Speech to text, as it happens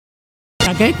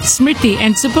Jagat, Smriti,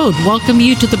 and Subodh welcome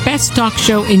you to the best talk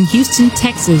show in Houston,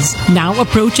 Texas, now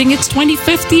approaching its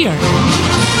 25th year.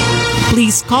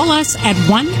 Please call us at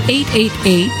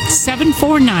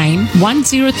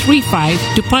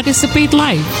 1-888-749-1035 to participate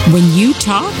live. When you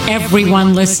talk,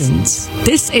 everyone listens.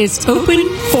 This is Open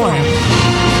Forum.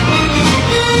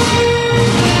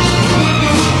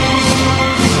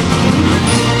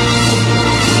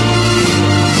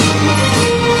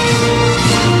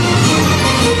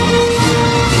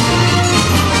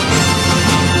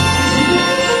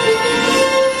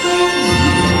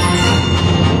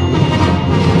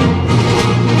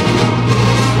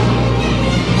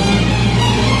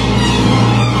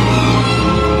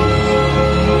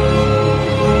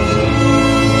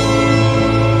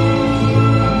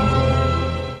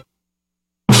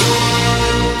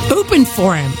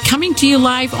 Forum, coming to you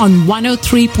live on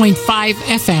 103.5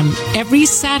 FM every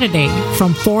Saturday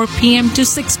from 4 p.m. to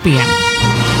 6 p.m.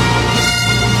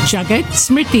 Jagat,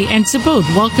 Smriti, and Subodh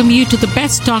welcome you to the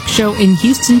best talk show in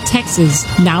Houston, Texas,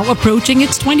 now approaching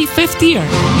its 25th year.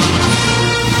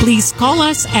 Please call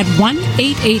us at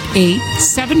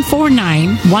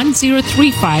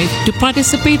 1-888-749-1035 to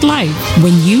participate live.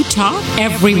 When you talk,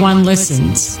 everyone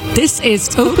listens. This is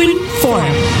Open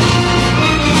Forum.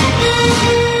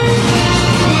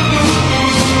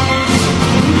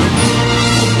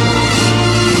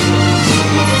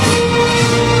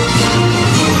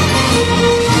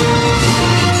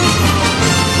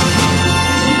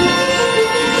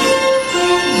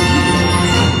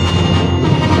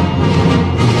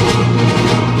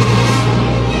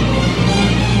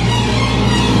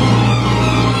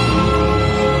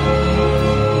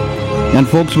 And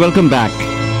folks, welcome back.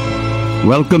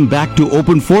 Welcome back to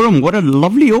Open Forum. What a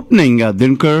lovely opening,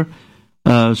 Dinkar,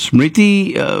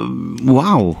 Smriti.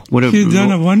 Wow, what a She's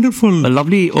done a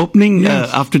lovely opening.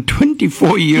 Yes. After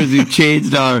 24 years, you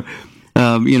changed our,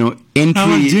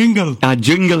 entry, our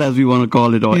jingle, as we want to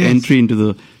call it, or entry into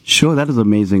the show. That is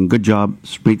amazing. Good job,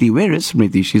 Smriti. Where is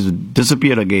Smriti? She's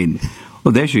disappeared again.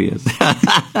 Oh, there she is.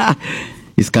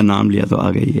 Iska naam liya to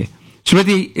aa gayi hai.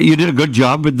 Smriti, you did a good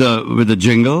job with the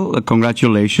jingle.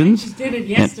 Congratulations. I just did it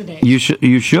yesterday. You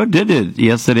sure did it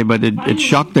yesterday, but it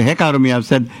shocked the heck out of me. I've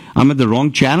said I'm at the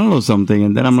wrong channel or something,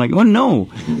 and then I'm like, oh no,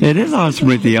 it is our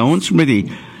Smriti, our own Smriti.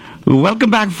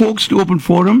 Welcome back, folks, to Open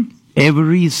Forum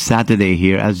every Saturday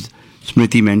here, as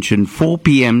Smriti mentioned, 4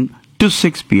 p.m. to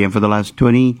 6 p.m. for the last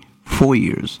 24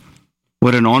 years.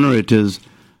 What an honor it is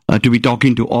to be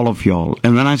talking to all of y'all.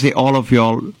 And when I say all of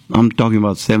y'all, I'm talking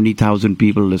about 70,000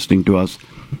 people listening to us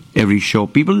every show.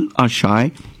 People are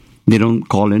shy. They don't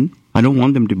call in. I don't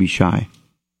want them to be shy.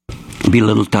 Be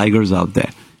little tigers out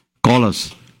there. Call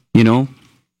us. I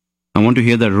want to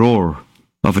hear the roar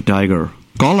of a tiger.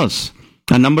 Call us.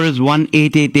 Our number is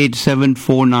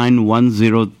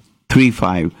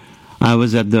 1-888-749-1035. I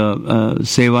was at the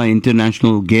Seva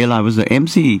International Gala. I was the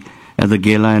MC at the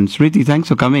gala, and Smriti, thanks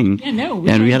for coming. Yeah, no,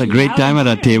 and we had a great time at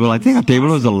our table. I think our table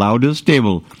was the loudest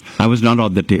table. I was not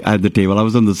at the table. I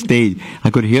was on the stage.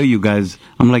 I could hear you guys.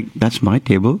 I'm like, that's my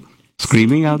table,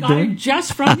 screaming out there. Got it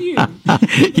just from you.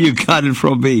 You got it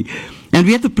from me. And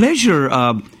we had the pleasure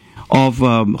of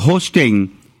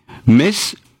hosting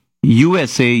Miss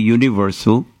USA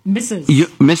Universal.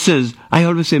 Mrs. I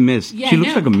always say Miss. Yeah, she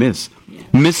looks like a Miss. Yeah.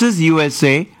 Mrs.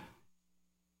 USA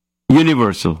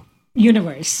Universal.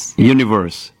 Universe.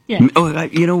 Yeah. Oh,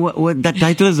 you know what? That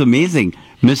title is amazing.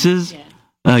 Mrs.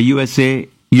 USA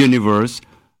Universe,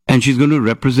 and she's going to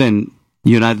represent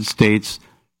United States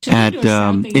at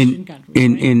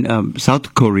in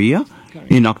South Korea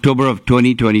in October of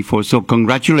 2024. So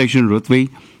congratulations, Ruthvi.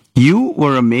 You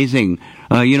were amazing.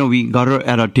 We got her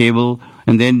at our table,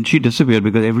 and then she disappeared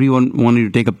because everyone wanted to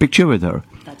take a picture with her.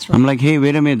 That's right. I'm like, hey,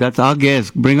 wait a minute, that's our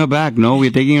guest. Bring her back. No,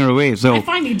 we're taking her away. So I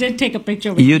finally did take a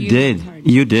picture with you.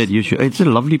 You did. You should. It's a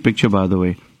lovely picture, by the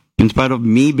way. In spite of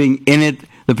me being in it,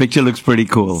 the picture looks pretty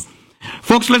cool.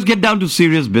 Folks, let's get down to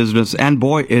serious business. And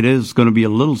boy, it is going to be a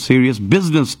little serious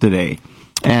business today,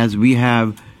 as we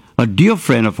have a dear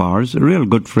friend of ours, a real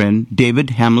good friend, David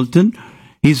Hamilton.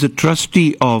 He's a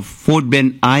trustee of Fort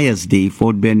Bend ISD,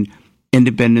 Fort Bend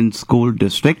Independent School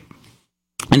District.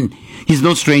 And he's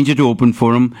no stranger to Open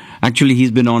Forum. Actually, he's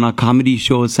been on our comedy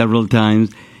show several times.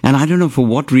 And I don't know for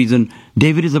what reason,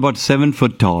 David is about 7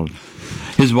 foot tall.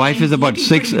 His wife is about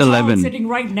 6'11".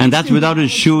 Right, and that's without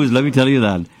his shoes, let me tell you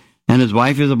that. And his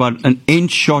wife is about an inch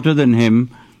shorter than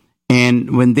him.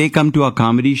 And when they come to our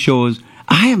comedy shows,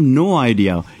 I have no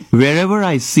idea. Wherever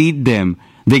I seat them,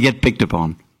 they get picked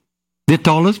upon. The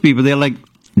tallest people, they're like,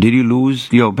 did you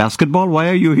lose your basketball? Why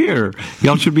are you here?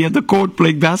 Y'all should be at the court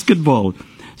playing basketball.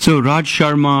 So Raj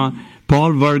Sharma,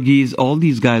 Paul Varghese, all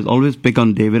these guys always pick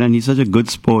on David, and he's such a good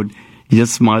sport. He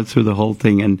just smiles through the whole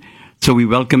thing, and so we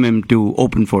welcome him to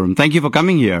Open Forum. Thank you for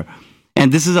coming here.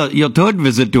 And this is your third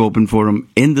visit to Open Forum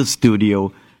in the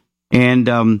studio. And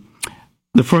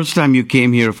the first time you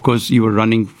came here, of course, you were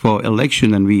running for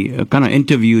election, and we kind of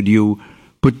interviewed you,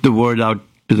 put the word out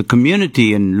to the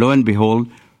community, and lo and behold,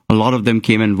 a lot of them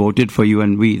came and voted for you.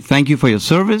 And we thank you for your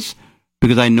service,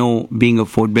 because I know being a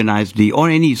Fort Bend ISD or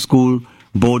any school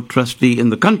board trustee in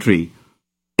the country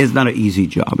is not an easy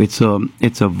job. It's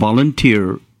a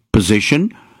volunteer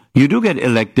position. You do get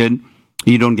elected,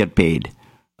 you don't get paid.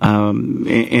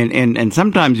 And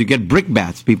sometimes you get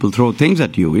brickbats. People throw things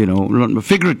at you,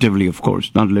 figuratively, of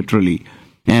course, not literally.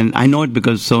 And I know it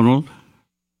because Sonal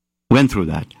went through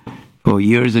that for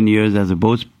years and years as a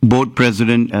board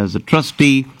president, as a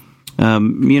trustee.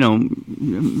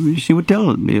 She would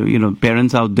tell,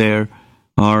 parents out there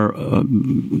are,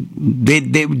 they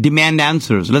demand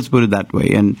answers. Let's put it that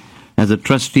way. And as a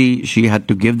trustee, she had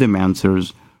to give them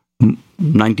answers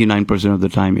 99% of the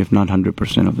time, if not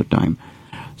 100% of the time.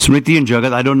 Smriti and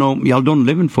Jagat, I don't know, y'all don't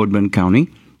live in Fort Bend County.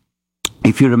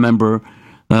 If you remember,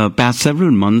 past several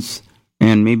months,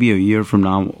 and maybe a year from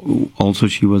now, also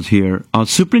she was here. Our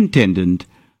superintendent,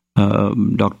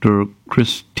 Dr.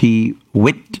 Christy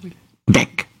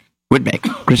Whitbeck,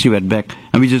 Christy Whitbeck,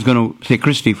 and we're just going to say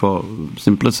Christy for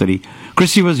simplicity.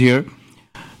 Christy was here.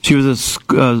 She was a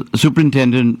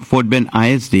superintendent, Fort Bend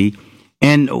ISD,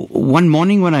 and one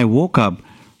morning when I woke up,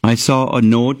 I saw a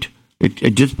note.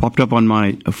 It just popped up on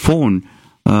my phone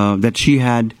that she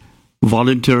had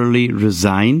voluntarily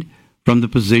resigned from the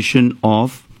position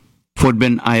of Fort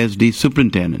Bend ISD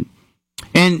superintendent.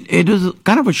 And it was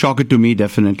kind of a shocker to me,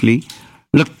 definitely.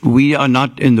 Look, we are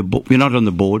not we're not on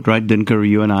the board, right, Dinkar,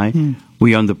 you and I?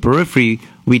 We are on the periphery.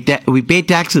 We pay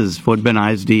taxes, Fort Bend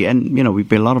ISD, and we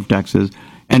pay a lot of taxes,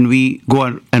 and we go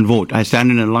out and vote. I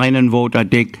stand in a line and vote. I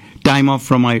take time off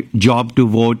from my job to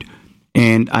vote,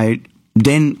 and I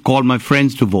then call my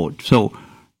friends to vote. So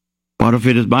part of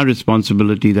it is my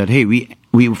responsibility that, hey, we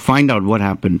find out what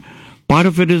happened. Part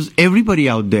of it is everybody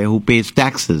out there who pays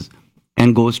taxes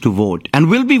and goes to vote and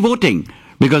will be voting.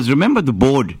 Because remember, the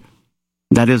board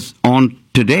that is on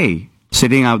today,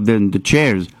 sitting out there in the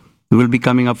chairs, will be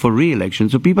coming up for re-election.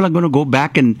 So people are going to go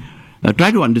back and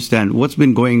try to understand what's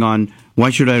been going on. Why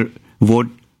should I vote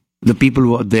the people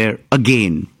who are there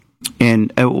again?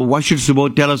 And why should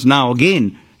Subodh tell us now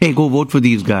again, hey, go vote for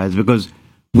these guys, because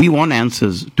we want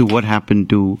answers to what happened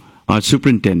to our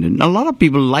superintendent. A lot of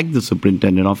people like the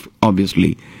superintendent,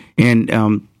 obviously, and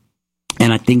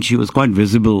I think she was quite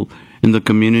visible in the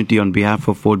community on behalf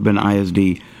of Fort Bend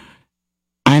ISD.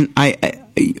 And I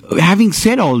having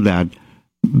said all that,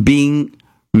 being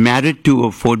married to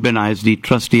a Fort Bend ISD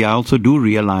trustee, I also do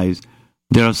realize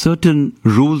there are certain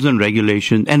rules and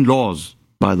regulations and laws,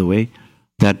 by the way,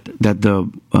 that the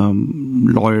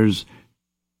lawyers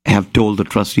have told the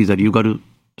trustees that you got to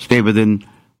stay within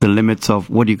the limits of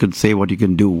what you can say, what you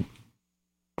can do.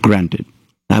 Granted,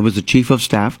 I was the chief of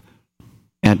staff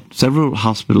at several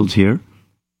hospitals here,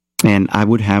 and I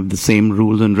would have the same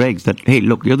rules and regs that, hey,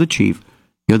 look, you're the chief,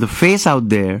 you're the face out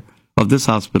there of this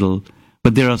hospital,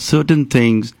 but there are certain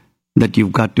things that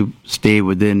you've got to stay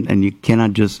within, and you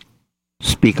cannot just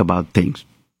speak about things.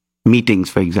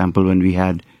 Meetings, for example, when we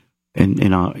had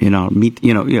in our meet,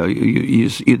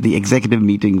 the executive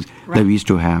meetings that we used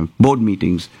to have, board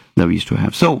meetings that we used to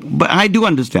have. So, but I do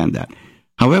understand that.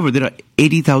 However, there are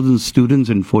 80,000 students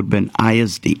in Fort Bend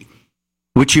ISD,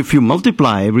 which if you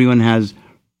multiply, everyone has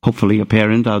hopefully a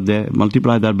parent out there,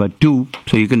 multiply that by 2,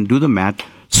 so you can do the math.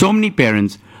 So many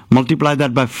parents, multiply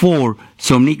that by 4,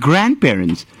 so many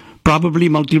grandparents, probably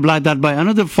multiply that by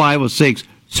another 5 or 6,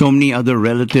 so many other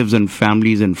relatives and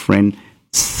families and friends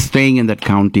staying in that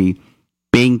county,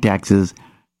 paying taxes.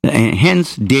 And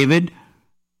hence, David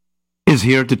is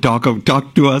here to talk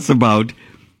to us about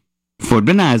Fort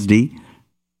Bend ISD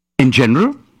in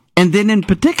general, and then in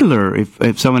particular,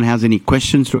 if someone has any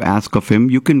questions to ask of him,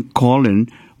 you can call in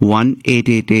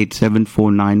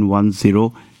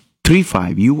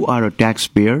 1-888-749-1035. You are a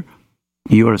taxpayer,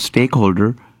 you are a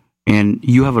stakeholder, and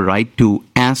you have a right to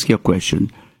ask your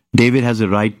question. David has a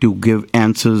right to give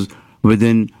answers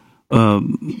within the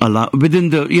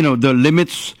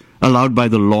limits allowed by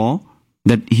the law,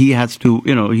 that he has to,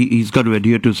 he's got to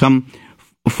adhere to some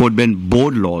Fort Bend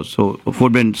board laws, so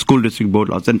Fort Bend School District board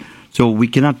laws, and so we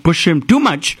cannot push him too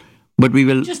much, but we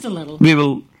will just a little. We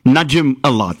will nudge him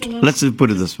a lot. Let's just put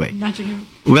it this way. Nudging him.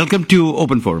 Welcome to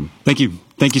Open Forum. Thank you.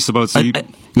 Thank you, Subodh. So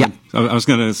I was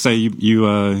going to say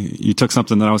you took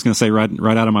something that I was going to say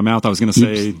right out of my mouth. I was going to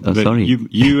say that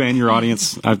you and your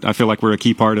audience, I feel like we're a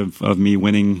key part of me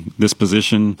winning this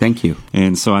position. Thank you.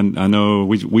 And so I know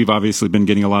we've obviously been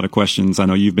getting a lot of questions. I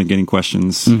know you've been getting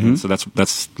questions, and so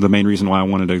that's the main reason why I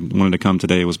wanted to come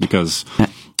today, was because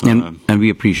and we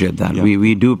appreciate that. Yeah.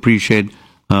 We do appreciate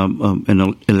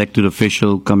an elected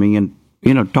official coming and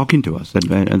talking to us,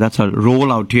 and that's our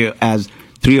role out here as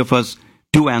three of us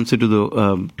to answer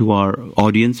to our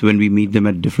audience when we meet them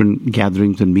at different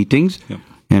gatherings and meetings. Yep.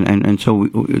 And so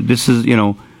this is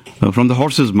from the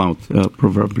horse's mouth,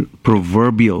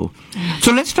 proverbial.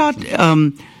 So let's start.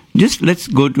 Let's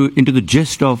go into the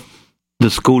gist of the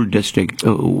school district.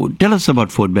 Tell us about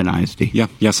Fort Bend ISD.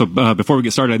 Yeah. So before we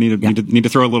get started, I need to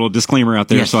throw a little disclaimer out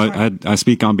there. Yes. So I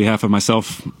speak on behalf of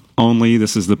myself only.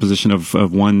 This is the position of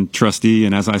one trustee,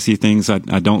 and as I see things, I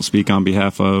don't speak on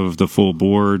behalf of the full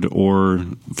board or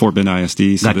Fort Bend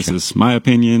ISD. So This is my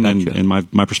opinion and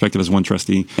my perspective as one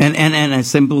trustee. And a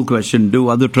simple question: do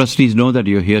other trustees know that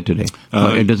you're here today?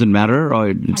 It doesn't matter,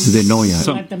 or do they know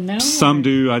you? Some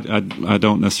do. I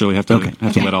don't necessarily have to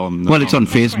let all of them know. Well, it's on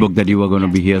Facebook that you are going to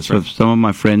be here. So if some of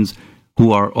my friends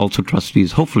who are also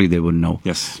trustees, hopefully they would know.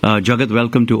 Yes. Jagat,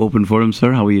 welcome to Open Forum,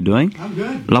 sir. How are you doing? I'm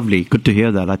good. Lovely. Good to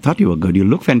hear that. I thought you were good. You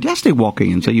look fantastic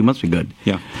walking, and so you must be good.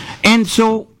 Yeah. And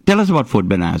so tell us about Fort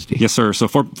Bend ISD. Yes, sir. So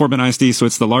Fort Bend ISD, so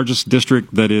it's the largest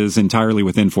district that is entirely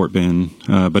within Fort Bend,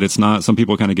 but it's not. Some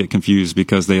people kind of get confused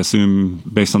because they assume,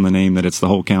 based on the name, that it's the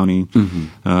whole county.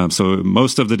 Mm-hmm. So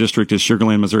most of the district is Sugar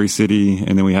Land, Missouri City,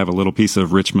 and then we have a little piece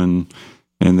of Richmond,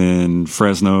 and then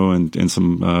Fresno, and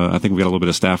some, I think we got a little bit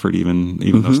of Stafford, even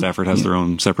though Stafford has their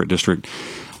own separate district.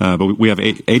 But we have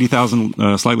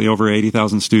 80,000, slightly over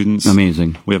 80,000 students.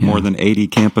 Amazing. We have more than 80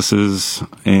 campuses,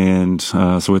 and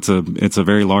so it's a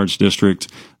very large district.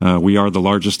 We are the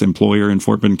largest employer in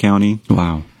Fort Bend County.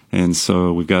 Wow. And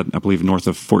so we've got, I believe, north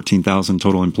of 14,000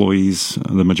 total employees,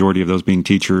 the majority of those being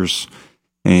teachers.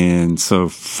 And so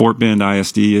Fort Bend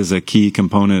ISD is a key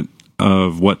component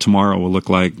of what tomorrow will look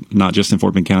like, not just in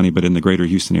Fort Bend County, but in the greater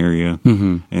Houston area.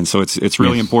 Mm-hmm. And so it's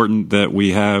really important that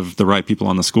we have the right people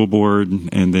on the school board,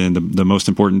 and then the most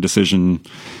important decision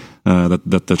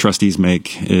that the trustees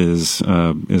make is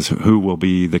who will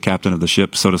be the captain of the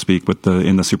ship, so to speak,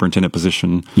 in the superintendent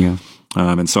position. Yeah.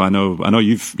 And so I know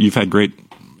you've had great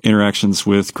interactions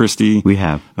with Christy. We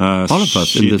have all of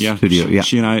us in this studio. Yeah.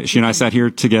 She and I sat here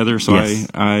together. So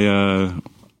yes.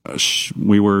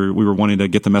 We were wanting to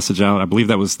get the message out. I believe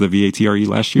that was the VATRE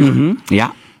last year. Mm-hmm.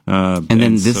 Yeah. And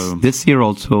then this year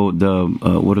also,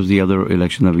 what was the other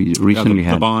election that we recently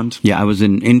had? The bond. Yeah, I was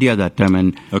in India that time,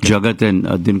 and Jagat and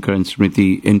Dinkar and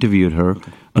Smriti interviewed her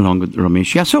along with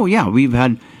Ramesh. Yeah, so we've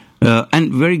had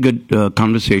and very good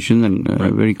conversations and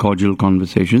very cordial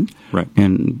conversations,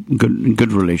 and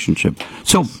good relationship.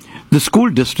 So the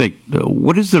school district,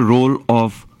 what is the role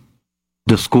of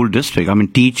the school district? I mean,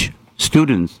 teach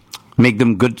students, make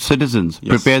them good citizens,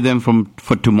 prepare them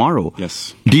for tomorrow.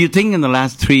 Yes. Do you think in the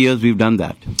last 3 years we've done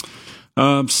that?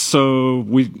 So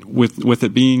with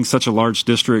it being such a large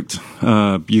district,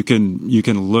 you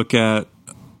can look at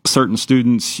certain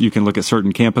students, you can look at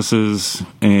certain campuses,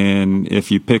 and if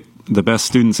you pick the best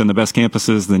students and the best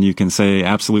campuses, then you can say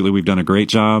absolutely we've done a great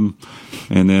job.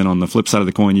 And then on the flip side of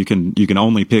the coin, you can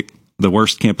only pick the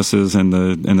worst campuses and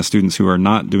the students who are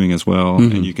not doing as well,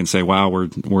 and you can say, wow,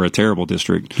 we're a terrible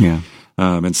district. Yeah.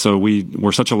 And so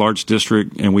we're such a large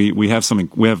district, and we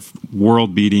have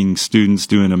world beating students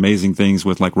doing amazing things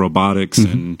with like robotics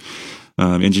and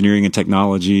engineering and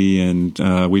technology, and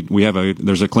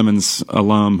there's a Clemens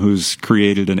alum who's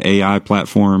created an AI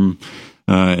platform,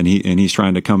 and he's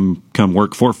trying to come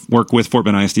work with Fort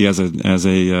Bend ISD as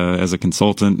a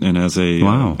consultant and as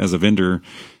a vendor.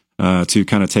 To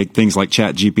kind of take things like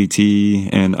ChatGPT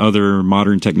and other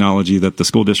modern technology that the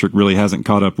school district really hasn't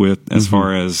caught up with, as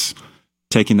far as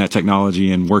taking that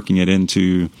technology and working it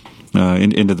into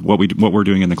what we're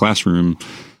doing in the classroom.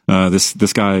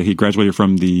 This guy, he graduated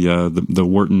from the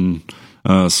Wharton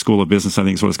School of Business, I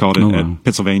think is what it's called, at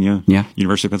Pennsylvania,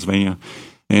 University of Pennsylvania,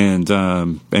 and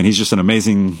he's just an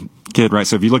amazing kid, right?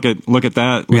 So if you look at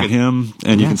him,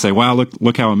 and you can say, wow,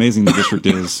 look how amazing the district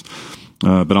is.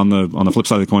 But on the flip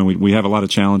side of the coin, we have a lot of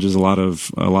challenges, a lot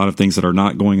of things that are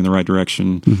not going in the right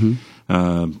direction,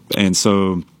 and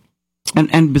so.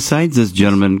 And besides this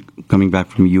gentleman coming back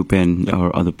from UPenn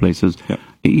or other places,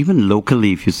 even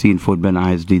locally, if you see in Fort Bend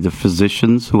ISD, the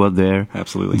physicians who are there,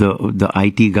 absolutely, the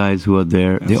IT guys who are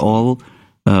there, they're all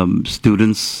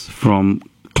students from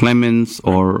Clemens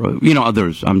or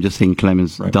others. I'm just saying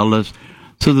Clemens, Dulles.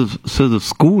 So the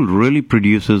school really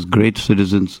produces great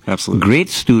citizens, Absolutely. great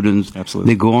students.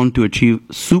 Absolutely. They go on to achieve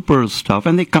super stuff,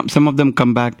 and some of them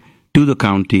come back to the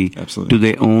county, Absolutely. to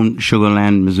their own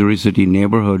Sugarland, Missouri City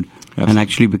neighborhood, Absolutely. and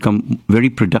actually become very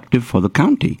productive for the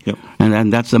county. Yep.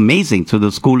 And that's amazing. So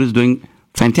the school is doing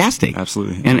fantastic.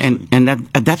 Absolutely. And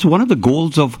that's one of the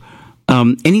goals of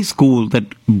any school, that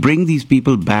bring these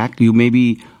people back. You may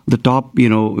be the top,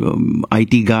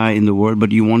 IT guy in the world,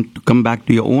 but you want to come back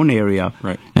to your own area,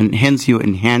 Right. and hence you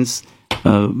enhance,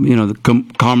 the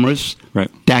commerce, Right.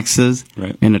 taxes,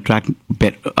 Right. and attract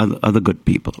other good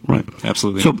people, right?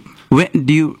 Absolutely. So when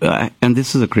do you? And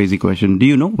this is a crazy question. Do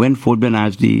you know when Fort Bend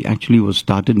ISD actually was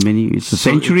started? It's a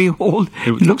century old.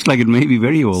 It looks like it may be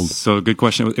very old. So good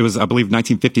question. It was, I believe,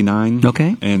 1959.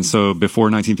 Okay. And so before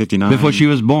 1959. Before she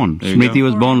was born, There you Smriti go.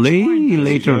 was born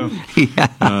later.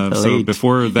 Yeah, So late.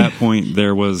 before that point,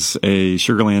 there was a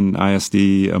Sugarland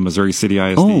ISD, a Missouri City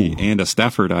ISD, Oh. and a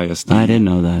Stafford ISD. I didn't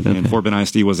know that. And Okay. Fort Bend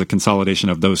ISD was a consolidation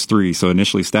of those three. So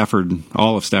initially,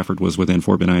 all of Stafford was within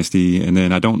Fort Bend ISD, and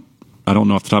then I don't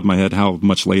know off the top of my head how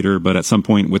much later, but at some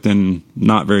point within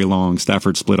not very long,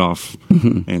 Stafford split off,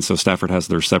 and so Stafford has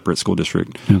their separate school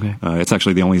district. Okay. It's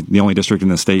actually the only district in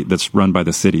the state that's run by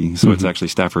the city. So it's actually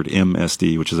Stafford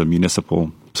MSD, which is a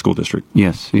municipal school district.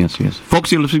 Yes.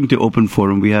 Folks, you're listening to Open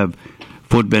Forum. We have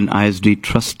Fort Bend ISD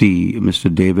trustee, Mr.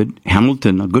 David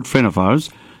Hamilton, a good friend of ours.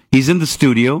 He's in the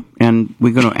studio, and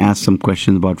we're going to ask some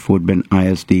questions about Fort Bend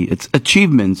ISD, its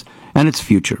achievements, and its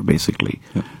future, basically.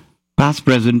 Yep. Past,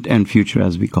 present, and future,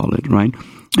 as we call it, right?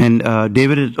 And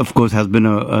David, of course, has been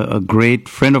a great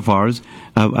friend of ours.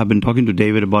 I've been talking to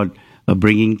David about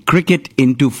bringing cricket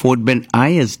into Fort Bend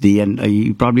ISD, and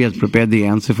he probably has prepared the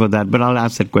answer for that, but I'll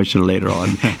ask that question later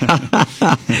on.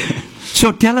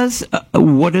 So tell us,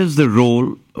 what is the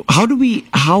role? How does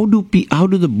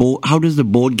the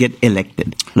board get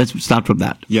elected? Let's start from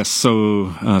that. Yes,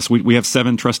 so we have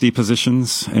 7 trustee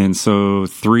positions, and so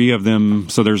 3 of them.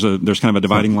 So there's kind of a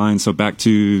dividing line. So back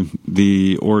to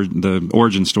the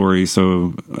origin story.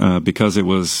 So because it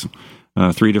was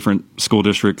 3 different school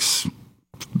districts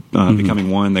becoming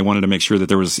one, they wanted to make sure that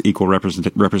there was equal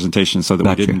representation, so that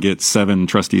Gotcha. we didn't get 7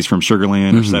 trustees from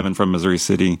Sugarland or 7 from Missouri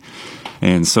City.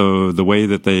 And so the way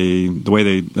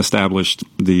they established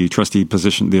the trustee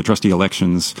position, the trustee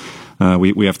elections,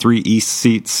 we have 3 east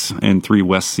seats and 3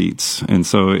 west seats, and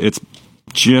so it's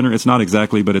not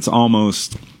exactly, but it's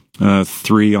almost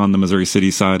 3 on the Missouri City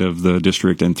side of the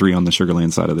district and 3 on the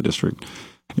Sugarland side of the district,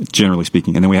 generally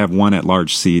speaking. And then we have 1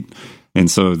 at-large seat. And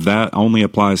so that only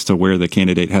applies to where the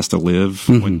candidate has to live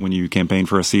when you campaign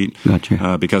for a seat.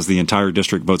 Gotcha. Because the entire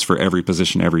district votes for every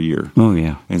position every year. Oh,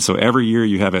 yeah. And so every year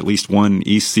you have at least 1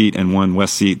 east seat and 1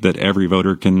 west seat that every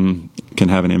voter can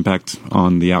have an impact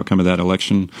on the outcome of that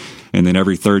election. And then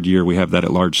every third year we have that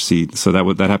at-large seat. So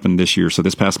that happened this year. So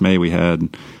this past May we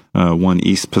had 1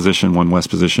 east position, 1 west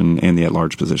position, and the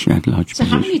at-large position. So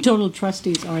how many total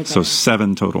trustees are there? So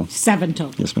 7 total. 7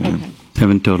 total. Yes, ma'am. Okay.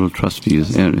 7 total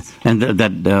trustees. And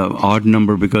that odd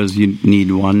number because you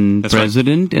need 1 That's right.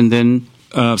 president and then...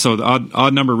 So the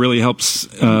odd number really helps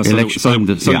so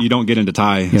you don't get into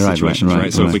tie situations,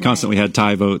 right? So if we constantly had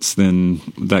tie votes, then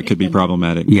that could be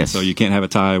problematic. Yes. So you can't have a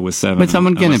tie with 7. But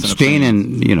someone can unless abstain,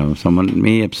 and someone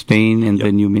may abstain, and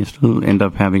then you may still end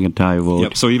up having a tie vote.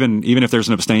 Yep. So even if there's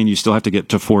an abstain, you still have to get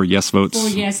to 4 yes votes. 4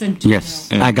 yes and 2 Yes,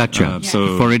 no. I gotcha.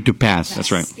 So for it to pass.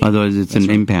 That's right. Otherwise, it's an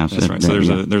impasse. That's right. So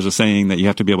there's a saying that you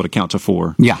have to be able to count to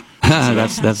 4. Yeah,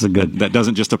 that's a good. That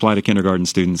doesn't just apply to kindergarten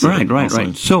students.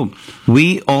 Right. So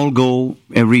we all go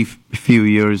every few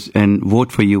years and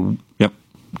vote for you, Yep.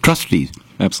 trustees.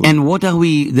 Absolutely. And what are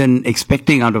we then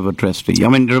expecting out of a trustee? I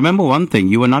mean, remember one thing: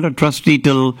 you were not a trustee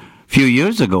till few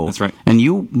years ago. That's right. And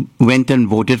you went and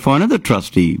voted for another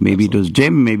trustee. Maybe it was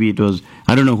Jim. Maybe it was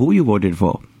I don't know who you voted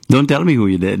for. Don't tell me who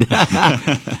you did.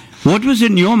 What was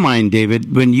in your mind,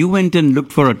 David, when you went and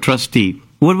looked for a trustee?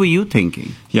 What were you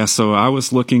thinking? Yeah, so I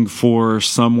was looking for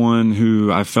someone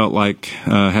who I felt like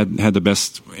had the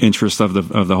best interest of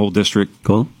the whole district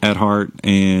at heart,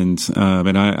 and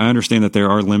I understand that there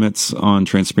are limits on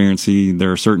transparency.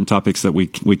 There are certain topics that we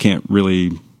can't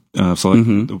really.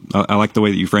 I like the way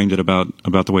that you framed it about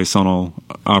the way Sonal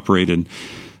operated.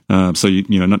 So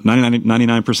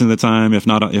 99% of the time, if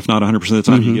not 100% of the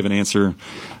time, you give an answer,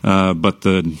 but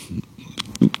the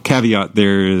caveat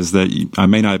there is that I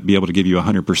may not be able to give you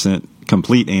 100%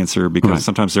 complete answer because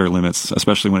sometimes there are limits,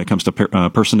 especially when it comes to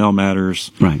personnel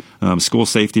matters, school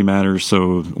safety matters.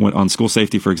 So on school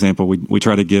safety, for example, we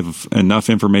try to give enough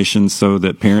information so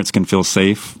that parents can feel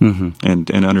safe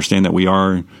and understand that we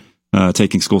are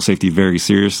taking school safety very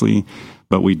seriously,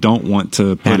 but we don't want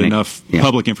to put enough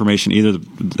public information either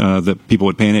that people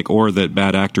would panic or that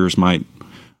bad actors might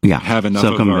have enough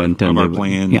of our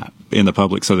plan in the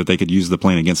public so that they could use the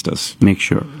plan against us. Make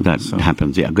sure that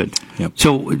happens. Yeah, good. Yep.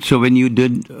 So when you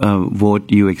did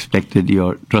vote, you expected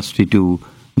your trustee to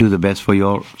do the best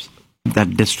for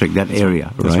that district, that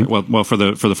area, right? Well, for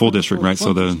the full district, right?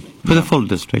 So for the full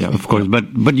district, of course.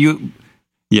 But you.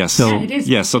 Yes.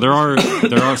 So there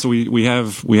are. So we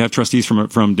have trustees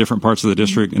from different parts of the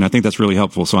district, and I think that's really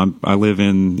helpful. So I live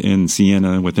in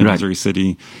Siena within Missouri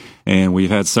City, and we've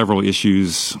had several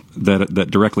issues that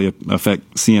directly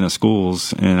affect Siena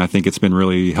schools, and I think it's been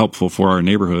really helpful for our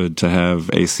neighborhood to have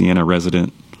a Siena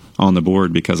resident on the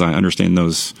board because I understand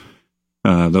those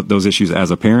issues as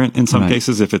a parent in some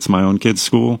cases if it's my own kid's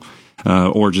school,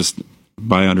 or just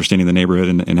by understanding the neighborhood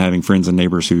and having friends and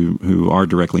neighbors who are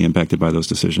directly impacted by those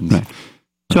decisions. Right.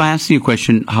 So I asked you a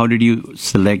question, how did you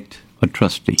select a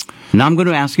trustee? Now I'm going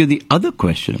to ask you the other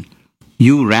question.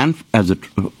 You ran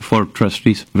for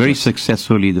trustees very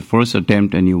successfully the first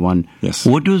attempt and you won. Yes.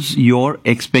 What was your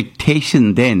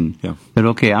expectation then? Yeah. That,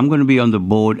 okay, I'm going to be on the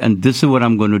board and this is what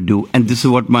I'm going to do and this is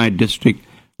what my district,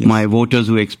 my voters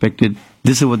who expected,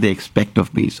 this is what they expect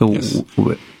of me. So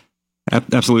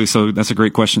Absolutely. So that's a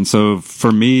great question. So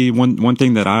for me, one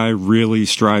thing that I really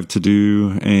strive to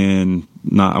do, and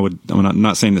I'm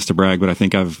not saying this to brag, but I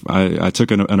think I took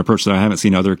an approach that I haven't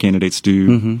seen other candidates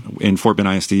do in Fort Bend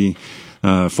ISD.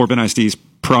 Fort Bend ISD is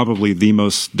probably the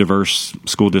most diverse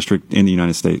school district in the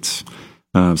United States.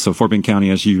 So Fort Bend County,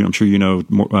 I'm sure you know,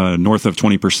 north of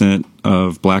 20%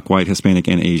 of Black, White, Hispanic,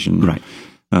 and Asian. Right.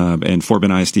 And Fort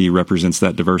Bend ISD represents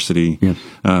that diversity. Yes.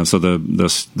 So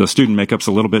the student makeup's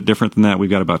a little bit different than that. We've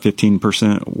got about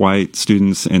 15% white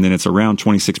students, and then it's around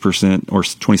 26% or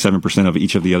 27% of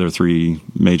each of the other three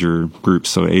major groups.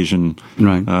 So Asian,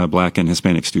 Black, and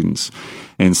Hispanic students.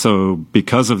 And so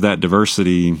because of that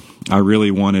diversity, I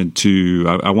really wanted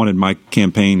I wanted my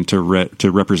campaign to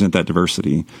represent that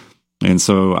diversity. And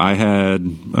so I had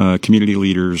community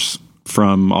leaders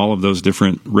from all of those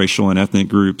different racial and ethnic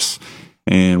groups.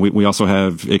 And we also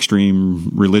have extreme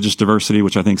religious diversity,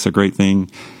 which I think is a great thing.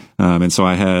 And so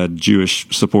I had Jewish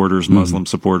supporters, Muslim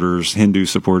supporters, Hindu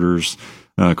supporters,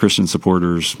 Christian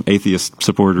supporters, atheist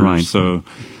supporters. Right. So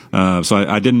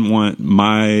I didn't want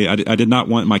I did not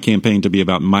want my campaign to be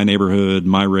about my neighborhood,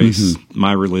 my race,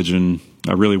 my religion.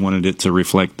 I really wanted it to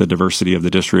reflect the diversity of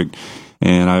the district.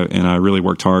 And I really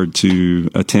worked hard to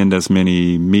attend as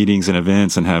many meetings and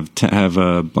events and have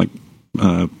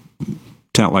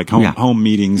home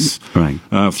meetings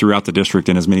throughout the district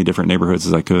in as many different neighborhoods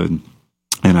as I could.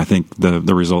 And I think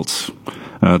the results,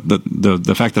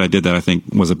 the fact that I did that, I think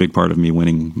was a big part of me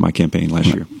winning my campaign last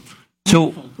year.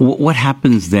 So what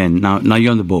happens then? Now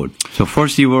you're on the board. So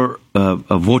first you were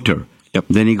a voter. Yep.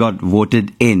 Then you got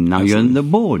voted in. Now you're on the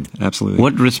board. Absolutely.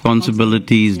 What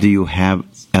responsibilities do you have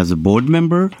as a board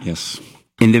member? Yes.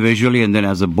 Individually and then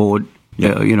as a board?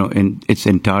 In its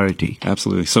entirety.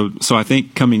 Absolutely. So I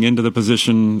think coming into the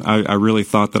position, I really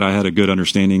thought that I had a good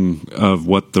understanding of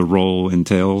what the role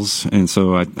entails. And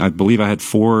so I believe I had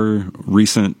 4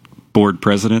 recent board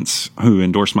presidents who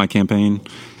endorsed my campaign.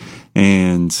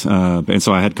 And so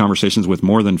I had conversations with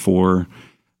more than 4.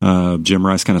 Jim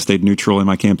Rice kind of stayed neutral in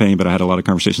my campaign, but I had a lot of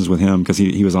conversations with him because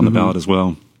he was on the ballot as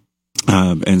well.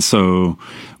 And so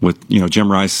with,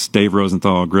 Jim Rice, Dave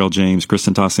Rosenthal, Grill James,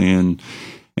 Kristen Tassan,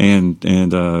 and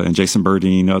Jason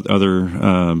Burdine,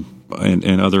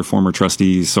 other former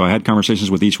trustees. So I had conversations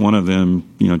with each one of them.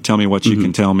 Tell me what you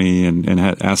can tell me, and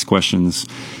ask questions.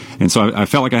 And so I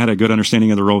felt like I had a good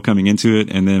understanding of the role coming into it.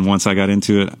 And then once I got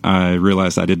into it, I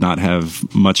realized I did not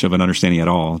have much of an understanding at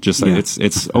all. Just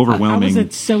it's overwhelming. How is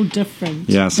it so different?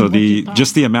 Yeah. So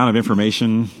just the amount of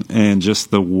information and just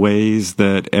the ways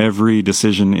that every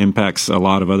decision impacts a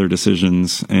lot of other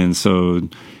decisions, and so.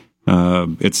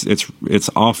 It's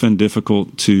often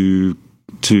difficult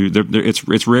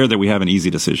it's rare that we have an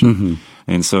easy decision.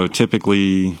 And so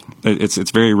typically it's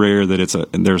very rare that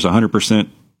there's 100%,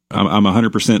 I'm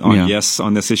 100% on yes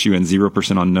on this issue and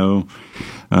 0% on no.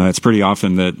 It's pretty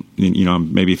often that,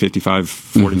 I'm maybe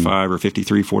 55-45 or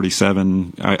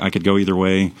 53-47. I could go either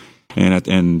way.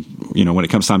 And when it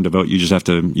comes time to vote, you have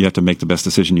to make the best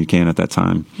decision you can at that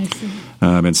time. I see.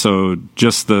 And so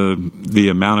just the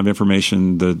amount of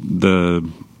information,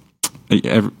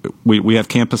 we have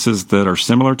campuses that are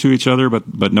similar to each other,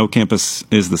 but no campus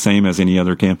is the same as any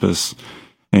other campus.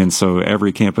 And so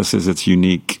every campus is its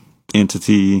unique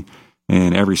entity,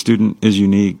 and every student is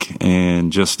unique,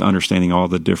 and just understanding all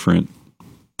the different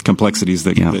complexities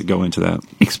that go into that.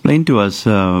 Explain to us,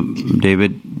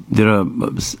 David, there are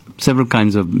several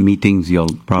kinds of meetings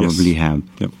you'll probably have.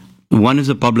 Yep. One is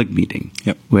a public meeting,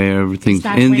 Yep. where everything's Is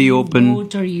that in when the you open.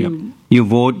 vote or you, You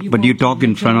vote, You but you vote talk on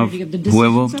in front majority of the decisions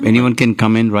whoever. or Anyone what? can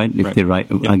come in, right? If Right. they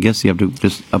write, Yep. I guess you have to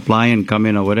just apply and come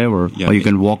in or whatever, Yeah. or you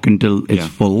can walk until it's Yeah.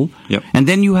 full. Yep. And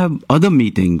then you have other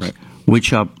meetings, Right.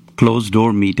 which are closed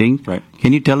door meetings. Right.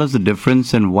 Can you tell us the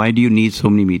difference and why do you need so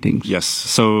many meetings? Yes.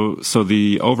 So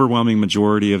the overwhelming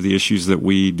majority of the issues that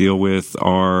we deal with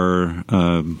are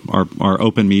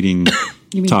open meeting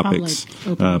You mean topics,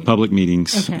 public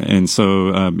meetings. Okay. And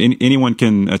so anyone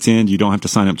can attend. You don't have to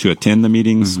sign up to attend the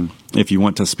meetings. If you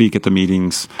want to speak at the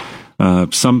meetings,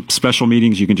 some special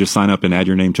meetings you can just sign up and add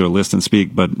your name to a list and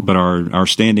speak. But our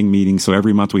standing meetings. So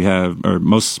every month we have, or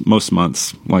most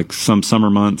months, like some summer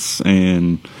months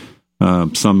and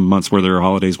some months where there are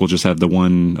holidays, we'll just have the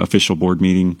one official board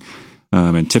meeting.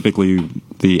 And typically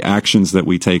the actions that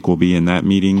we take will be in that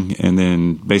meeting. And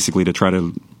then basically to try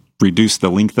to reduce the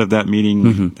length of that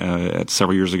meeting,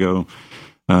 several years ago,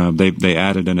 they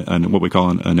added what we call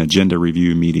an agenda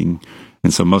review meeting.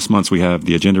 And so most months we have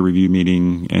the agenda review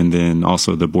meeting and then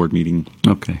also the board meeting.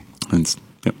 Okay.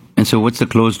 Yep. And so what's the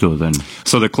closed door then?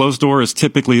 So the closed door is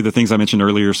typically the things I mentioned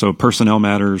earlier. So personnel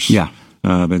matters. Yeah.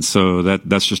 And so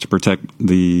that's just to protect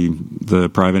the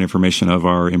private information of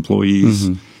our employees.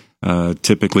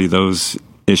 Typically those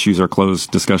issues are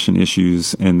closed discussion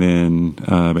issues, and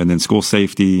then school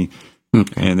safety.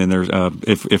 Okay. And then there's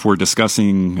if we're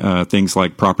discussing things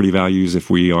like property values,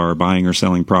 if we are buying or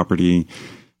selling property.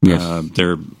 Yes.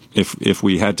 If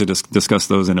we had to discuss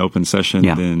those in open session,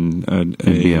 then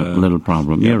it'd be a little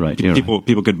problem. You're right.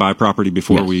 People could buy property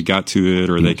before we got to it,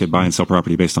 or they could buy and sell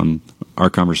property based on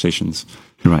our conversations.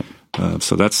 Right.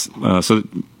 So that's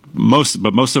most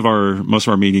of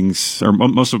our meetings, or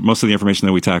most of the information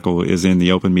that we tackle is in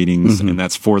the open meetings, and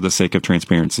that's for the sake of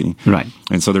transparency. Right.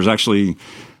 And so there's actually.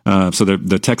 So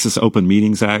the Texas Open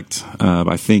Meetings Act,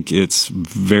 I think it's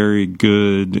very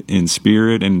good in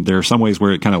spirit, and there are some ways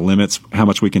where it kind of limits how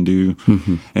much we can do,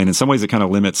 and in some ways it kind of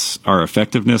limits our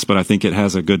effectiveness, but I think it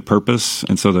has a good purpose.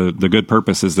 And so the good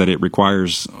purpose is that it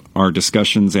requires our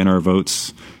discussions and our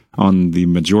votes on the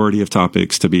majority of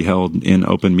topics to be held in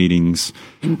open meetings,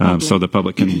 so the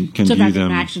public can so view that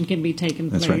them. action can be taken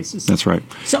That's place. right. That's right.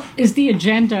 So is the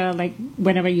agenda, like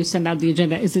whenever you send out the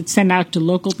agenda, is it sent out to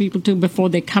local people too before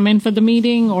they come in for the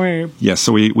meeting, or? Yes.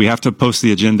 So we have to post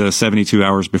the agenda 72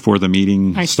 hours before the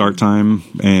meeting start time,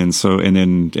 and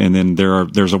then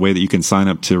there's a way that you can sign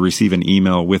up to receive an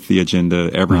email with the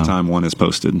agenda every time one is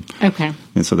posted. Okay.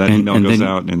 And so that email goes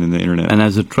out and in the internet. And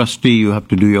as a trustee, you have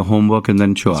to do your homework and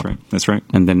then show up. Right. That's right.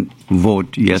 And then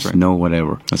vote yes, no,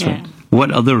 whatever. That's right. What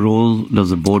other role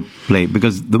does the board play?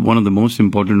 Because one of the most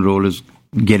important role is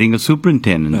getting a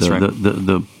superintendent. That's right.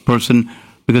 The person,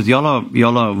 because y'all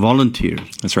are volunteers.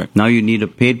 That's right. Now you need a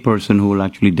paid person who will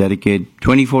actually dedicate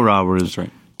 24 hours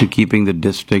to keeping the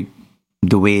district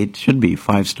the way it should be,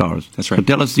 5 stars. That's right. So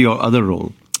tell us your other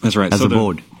role. That's right. As a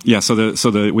board. Yeah.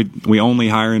 We only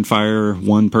hire and fire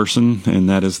one person, and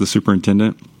that is the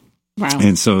superintendent. Wow.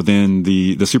 And so then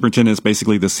the superintendent is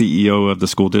basically the CEO of the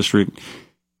school district.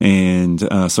 And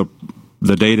so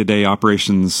the day-to-day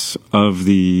operations of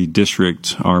the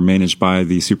district are managed by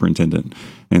the superintendent.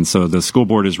 And so the school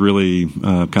board is really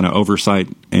kind of oversight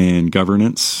and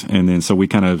governance. And then so we're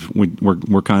kind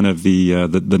of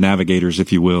the navigators,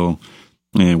 if you will.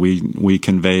 And we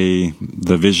convey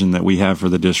the vision that we have for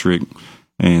the district.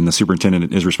 And the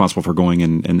superintendent is responsible for going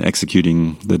and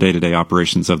executing the day-to-day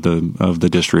operations of the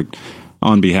district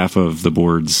on behalf of the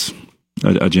board's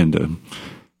agenda.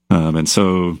 And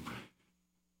so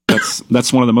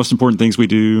that's one of the most important things we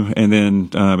do. And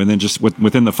then just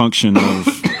within the function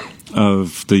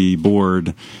of the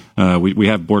board, we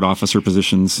have board officer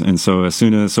positions. And so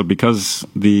because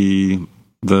the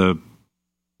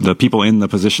people in the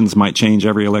positions might change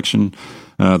every election.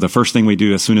 The first thing we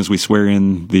do as soon as we swear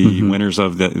in the winners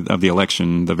of the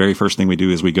election, the very first thing we do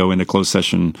is we go into closed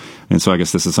session. And so I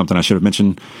guess this is something I should have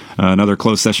mentioned. Another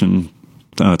closed session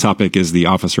topic is the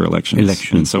officer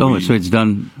elections. And so so it's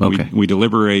done. Okay. We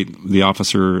deliberate the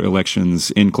officer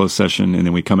elections in closed session, and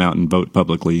then we come out and vote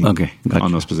publicly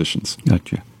on those positions.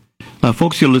 Gotcha.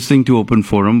 Folks, you're listening to Open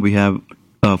Forum. We have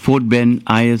Fort Bend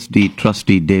ISD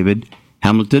trustee David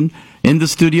Hamilton. In the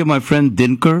studio, my friend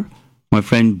Dinkar, my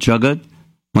friend Jagat,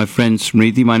 my friend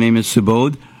Smriti. My name is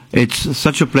Subodh. It's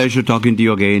such a pleasure talking to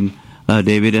you again,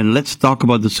 David. And let's talk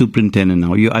about the superintendent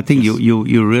now. I think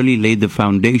you really laid the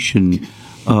foundation,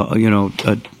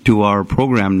 to our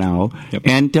program now. Yep.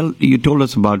 And you told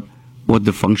us about what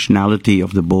the functionality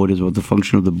of the board is, what the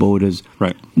function of the board is.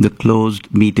 Right. The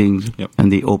closed meetings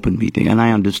and the open meeting. And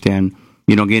I understand,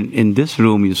 again, in this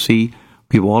room, you see,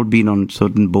 We've all been on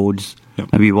certain boards,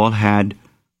 and we've all had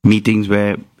meetings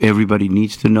where everybody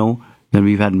needs to know. Then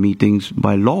we've had meetings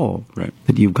by law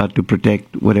that you've got to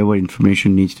protect whatever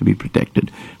information needs to be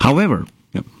protected. However,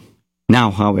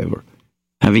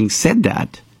 having said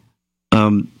that,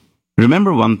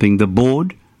 remember one thing, the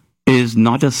board is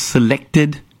not a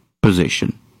selected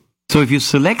position. So if you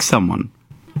select someone,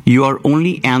 you are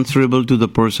only answerable to the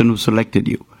person who selected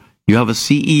you. You have a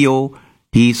CEO,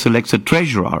 he selects a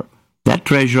treasurer. That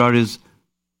treasurer is,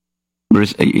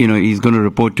 he's going to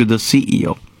report to the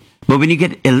CEO. But when you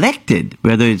get elected,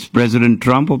 whether it's President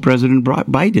Trump or President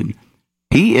Biden,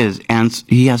 he has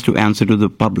to answer to the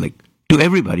public, to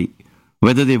everybody,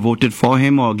 whether they voted for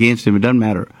him or against him. It doesn't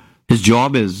matter. His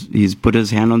job is, he's put his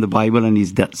hand on the Bible and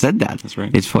he's said that. That's right.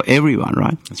 It's for everyone,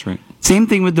 right? That's right. Same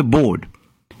thing with the board.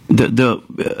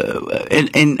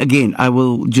 And again, I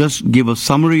will just give a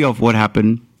summary of what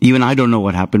happened. Even I don't know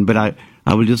what happened, but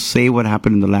I will just say what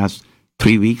happened in the last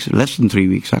 3 weeks, less than 3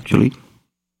 weeks actually.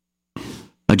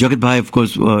 Jagat Bhai, of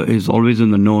course, is always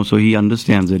in the know, so he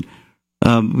understands it.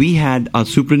 We had our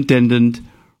superintendent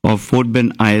of Fort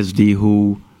Bend ISD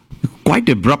who, quite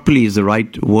abruptly is the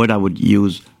right word I would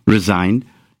use, resigned,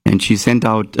 and she sent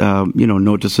out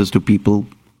notices to people.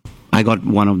 I got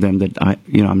one of them that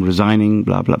I'm resigning,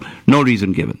 blah blah. No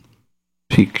reason given.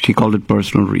 She called it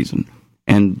personal reason,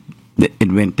 and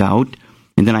it went out.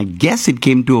 And then I guess it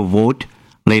came to a vote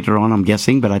later on. I'm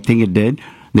guessing, but I think it did.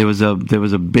 There was a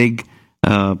big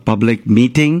public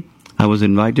meeting. I was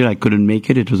invited. I couldn't make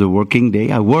it. It was a working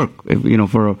day. I work,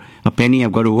 for a penny.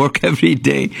 I've got to work every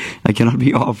day. I cannot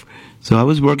be off. So I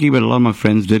was working, but a lot of my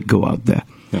friends did go out there.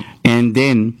 Yeah.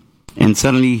 And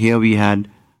suddenly here we had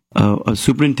a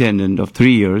superintendent of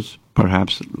 3 years,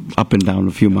 perhaps up and down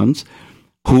a few months,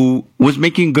 who was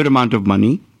making a good amount of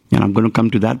money. And I'm going to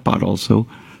come to that part also.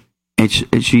 And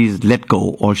she's let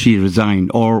go, or she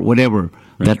resigned, or whatever.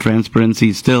 Right. That transparency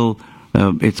is still,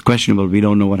 it's questionable. We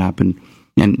don't know what happened.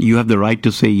 And you have the right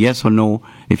to say yes or no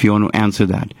if you want to answer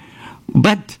that.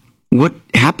 But what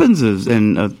happens is,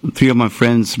 and three of my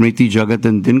friends, Smriti, Jagat,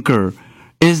 and Dinkar,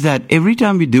 is that every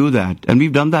time we do that, and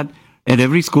we've done that at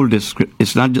every school district,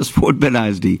 it's not just Fort Bend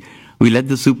ISD, we let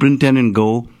the superintendent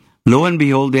go. Lo and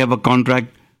behold, they have a contract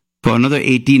for another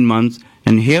 18 months,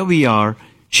 and here we are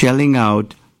shelling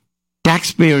out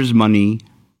taxpayers' money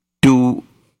to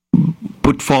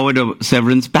put forward a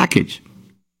severance package.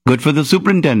 Good for the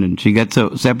superintendent. She gets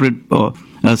a separate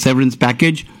severance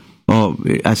package.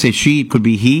 I say she, it could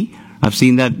be he. I've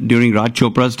seen that during Raj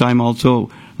Chopra's time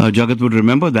also. Jagat would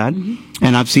remember that. Mm-hmm.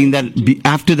 And I've seen that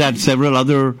after that several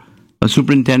other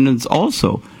superintendents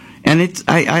also. And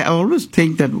I always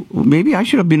think that maybe I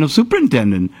should have been a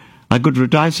superintendent. I could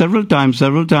retire several times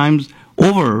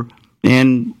over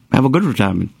and have a good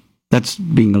retirement. That's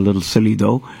being a little silly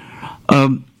though.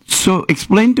 So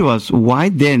explain to us why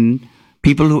then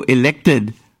people who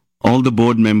elected all the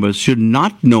board members should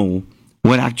not know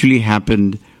what actually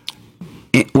happened.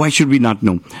 Why should we not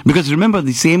know? Because remember,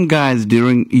 the same guys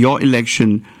during your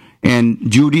election and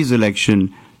Judy's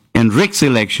election and Rick's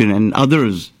election and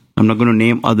others, I'm not going to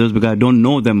name others because I don't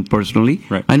know them personally.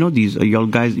 Right. I know these y'all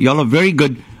guys. Y'all are very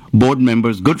good board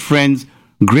members, good friends,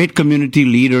 great community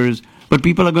leaders. But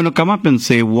people are going to come up and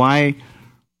say, why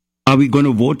are we going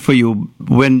to vote for you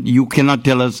when you cannot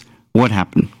tell us what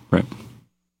happened? Right.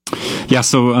 Yeah.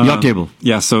 So your table.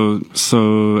 Yeah. So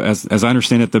as I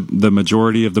understand it, the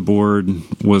majority of the board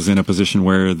was in a position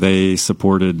where they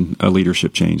supported a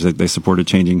leadership change. They supported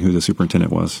changing who the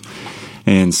superintendent was,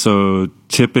 and so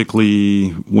typically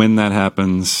when that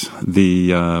happens,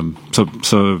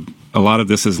 so a lot of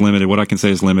this is limited. What I can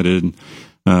say is limited.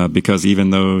 Because even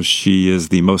though she is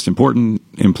the most important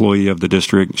employee of the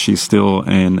district, she's still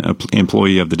an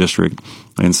employee of the district.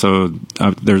 And so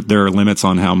there are limits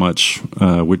on how much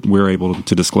we're able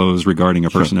to disclose regarding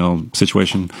a personnel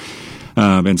situation.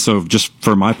 And so just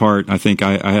for my part, I think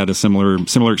I had a similar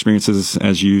experiences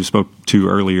as you spoke to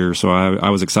earlier. So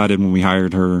I was excited when we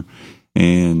hired her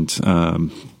and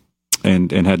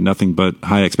had nothing but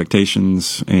high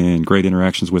expectations and great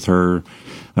interactions with her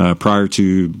prior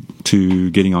to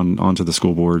getting onto the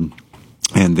school board.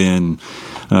 And then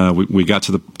we got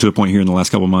to a point here in the last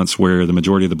couple of months where the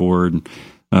majority of the board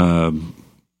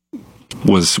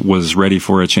was ready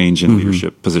for a change in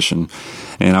leadership position.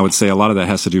 And I would say a lot of that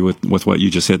has to do with what you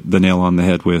just hit the nail on the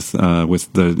head with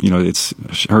the, it's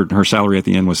her salary at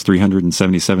the end was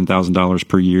 $377,000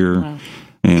 per year. Wow.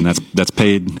 And that's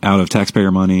paid out of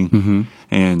taxpayer money. Mm-hmm.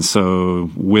 And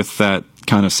so with that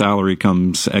kind of salary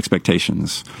comes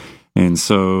expectations. And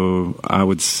so I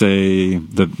would say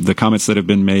the comments that have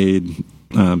been made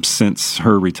since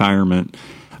her retirement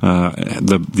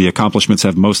the accomplishments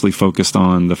have mostly focused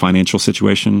on the financial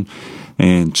situation.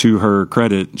 And to her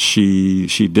credit, she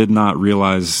did not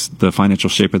realize the financial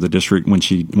shape of the district when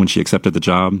she accepted the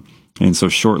job. And so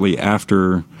shortly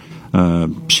after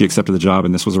she accepted the job,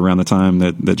 and this was around the time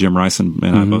that Jim Rice and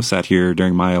I both sat here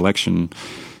during my election,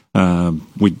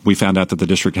 we found out that the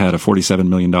district had a $47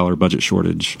 million budget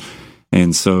shortage.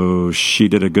 And so she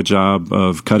did a good job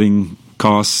of cutting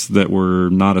costs that were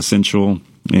not essential,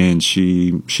 and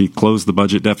she closed the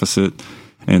budget deficit.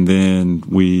 And then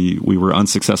we were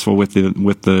unsuccessful with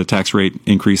the tax rate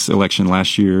increase election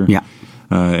last year. Yeah.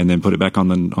 And then put it back on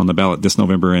the ballot this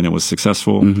November, and it was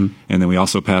successful. And then we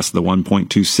also passed the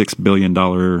 $1.26 billion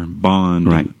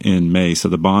bond in May. So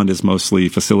the bond is mostly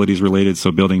facilities related,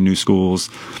 so building new schools,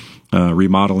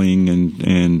 remodeling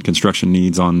and construction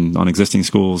needs on existing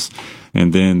schools.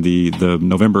 And then the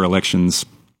November elections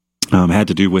had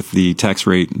to do with the tax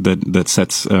rate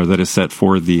that is set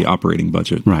for the operating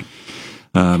budget. Right.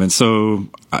 And so,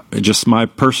 just my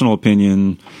personal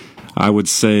opinion, I would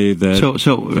say that.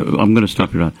 So I'm going to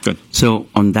stop you right. Good. So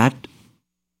on that,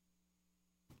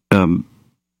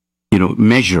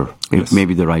 measure, Yes. it may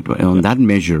be the right way. On that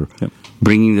measure,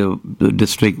 bringing the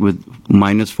district with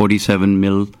minus 47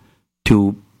 mil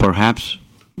to perhaps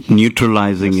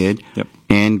neutralizing it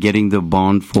and getting the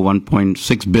bond for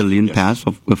 1.6 billion passed,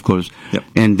 of course. Yep.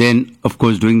 And then, of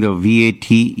course, doing the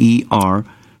VATER,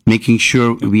 making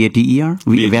sure VATER?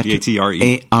 VATRE.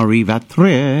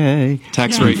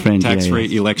 Tax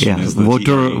rate election is the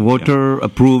voter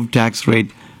approved tax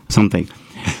rate something.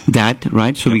 That,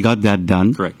 right? So we got that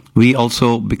done. Correct. We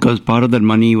also, because part of that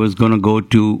money was going to go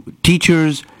to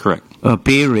teachers. Correct.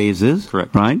 Pay raises.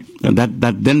 Correct. Right? Yep.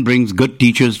 That then brings good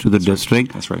teachers to the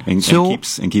district. That's right. And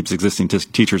keeps existing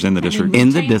teachers in the district.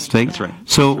 In the district. That's right.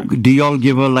 So do y'all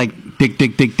give her like tick,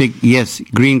 tick, tick, tick, yes,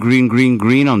 green, green, green,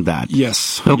 green on that?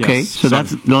 Yes. Okay. Yes. So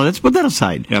let's put that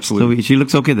aside. Absolutely. So she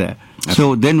looks okay there. Absolutely.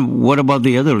 So then what about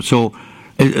the other? So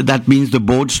that means the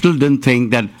board still didn't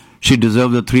think that she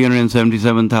deserved the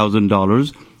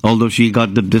 $377,000, although she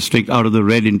got the district out of the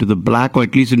red into the black, or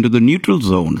at least into the neutral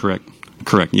zone. Correct.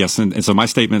 Yes. And so my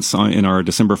statements in our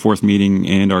December 4th meeting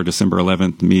and our December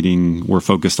 11th meeting were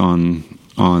focused on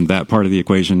that part of the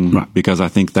equation, because I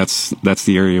think that's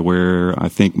the area where I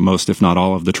think most, if not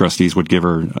all, of the trustees would give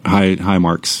her high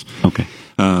marks. Okay.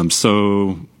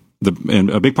 So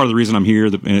and a big part of the reason I'm here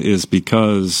is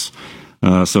because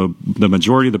so the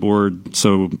majority of the board,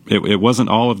 so it wasn't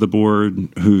all of the board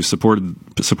who supported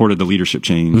the leadership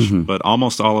change, but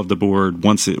almost all of the board,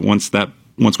 once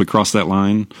we crossed that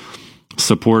line,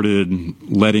 supported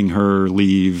letting her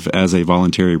leave as a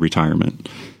voluntary retirement.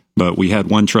 But we had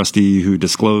one trustee who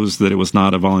disclosed that it was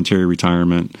not a voluntary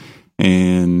retirement,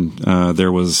 and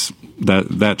there was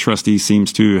that trustee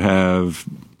seems to have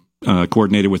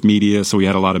coordinated with media, so we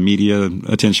had a lot of media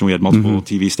attention. We had multiple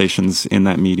TV stations in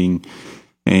that meeting,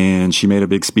 and she made a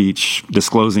big speech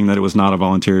disclosing that it was not a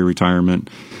voluntary retirement.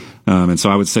 And so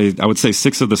I would say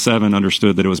 6 of the 7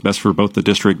 understood that it was best for both the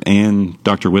district and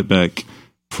Dr. Whitbeck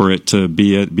for it to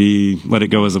let it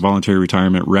go as a voluntary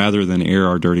retirement rather than air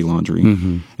our dirty laundry.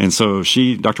 And so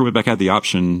Dr. Whitbeck had the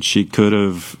option. She could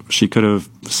have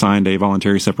signed a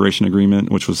voluntary separation agreement,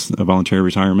 which was a voluntary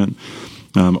retirement,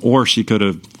 or she could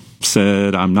have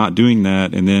said, "I'm not doing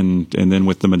that." And then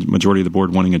with the majority of the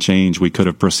board wanting a change, we could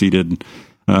have proceeded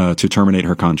to terminate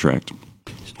her contract.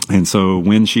 And so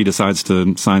when she decides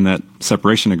to sign that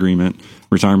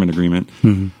retirement agreement,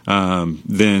 then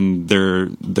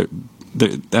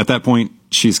at that point,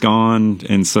 she's gone.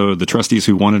 And so the trustees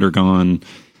who wanted her gone,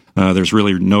 there's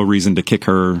really no reason to kick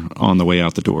her on the way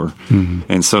out the door.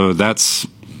 And so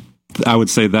I would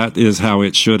say that is how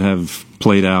it should have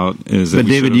played out. But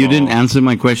David, you didn't answer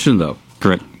my question, though.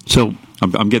 Correct. So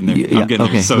I'm getting there. Yeah, I'm getting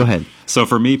okay, there. So, go ahead. So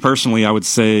for me personally, I would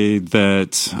say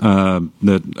that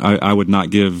I would not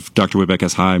give Dr. Whitbeck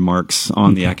as high marks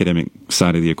on the academic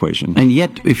side of the equation. And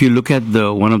yet, if you look at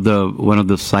one of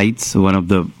the sites, one of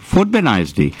the Fort Bend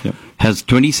ISD has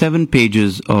 27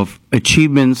 pages of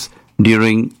achievements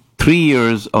during 3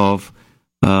 years of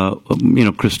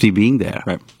Christie being there.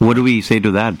 Right. What do we say to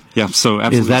that? Yeah. So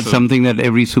absolutely. Is that something that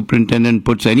every superintendent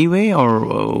puts anyway, or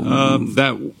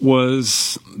that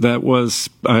was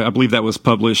I believe that was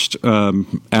published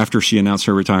after she announced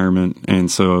her retirement,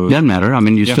 and so doesn't matter. I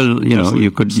mean, you still absolutely.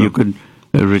 you could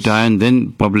retire and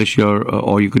then publish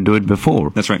or you could do it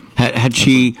before. That's right. Had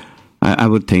she I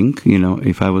would think,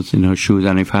 if I was in her shoes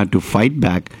and if I had to fight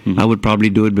back, I would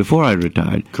probably do it before I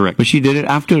retired. Correct. But she did it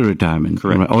after retirement.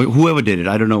 Correct. Right? Or whoever did it.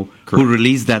 I don't know who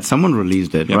released that. Someone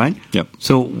released it, right? Yep.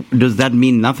 So does that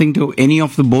mean nothing to any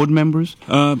of the board members?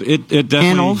 It definitely...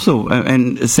 And also,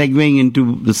 and segueing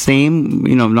into the same,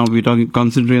 now we're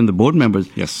concentrating on the board members.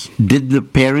 Yes. Did the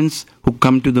parents who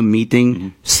come to the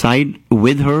meeting side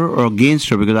with her or against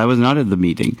her? Because I was not at the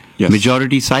meeting. Yes.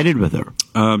 Majority sided with her.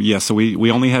 So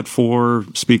we only had 4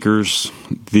 speakers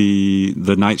the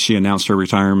night she announced her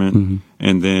retirement,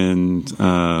 and then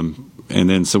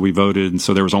so we voted.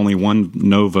 So there was only one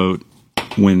no vote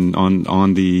when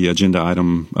on the agenda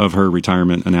item of her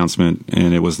retirement announcement,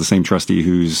 and it was the same trustee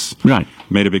who's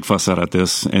made a big fuss out at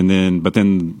this. But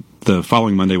then the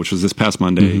following Monday, which was this past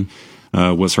Monday,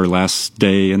 was her last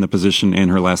day in the position and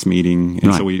her last meeting.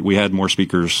 And so we had more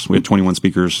speakers. We had 21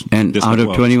 speakers. And out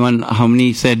of 21, how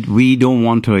many said, we don't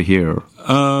want her here?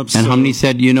 And how many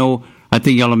said, I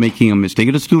think y'all are making a mistake.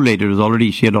 It was too late.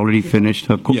 She had already finished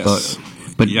her cook. Yes.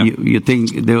 But you think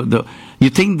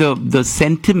the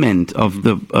sentiment of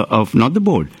of not the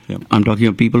board. Yep. I'm talking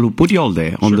of people who put y'all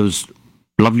there on those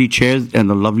lovely chairs and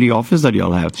the lovely office that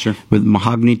y'all have with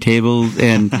mahogany tables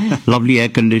and lovely air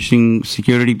conditioning,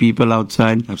 security people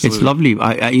outside. Absolutely. It's lovely.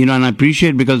 And I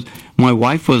appreciate, because my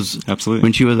wife was,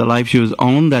 when she was alive, she was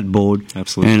on that board.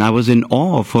 Absolutely. And I was in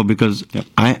awe of her because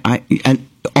and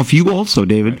of you also,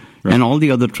 David. Right. And all the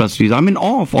other trustees. I'm in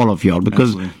awe of all of y'all,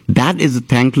 because that is a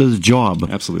thankless job.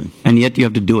 Absolutely. And yet you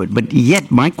have to do it. But yet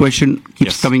my question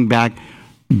keeps coming back.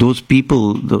 Those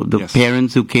people, the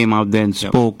parents who came out there and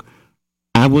spoke,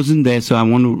 I wasn't there, so I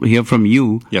want to hear from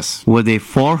you. Yes. Were they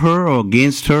for her or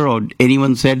against her, or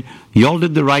anyone said, y'all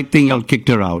did the right thing, y'all kicked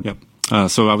her out? Yep.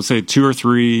 So I would say 2 or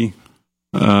 3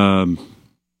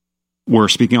 were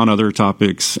speaking on other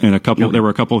topics, and there were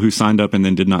a couple who signed up and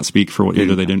then did not speak for what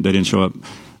either they didn't show up.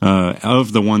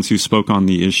 Of the ones who spoke on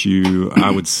the issue,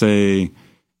 I would say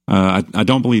I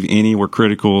don't believe any were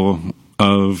critical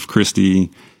of Christie,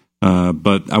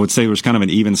 but I would say there was kind of an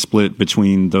even split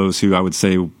between those who I would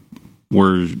say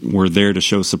were there to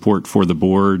show support for the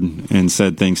board and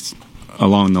said things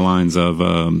along the lines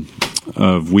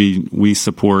of we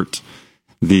support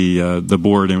the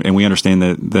board, and we understand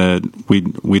that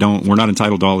we're not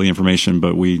entitled to all the information,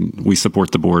 but we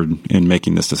support the board in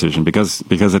making this decision, because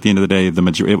at the end of the day,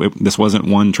 this wasn't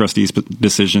one trustee's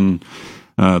decision.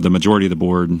 The majority of the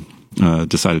board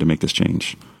decided to make this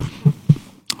change.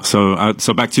 So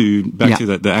back to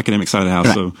the academic side of the house.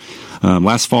 Right. So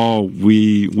last fall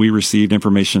we received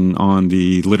information on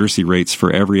the literacy rates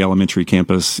for every elementary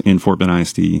campus in Fort Bend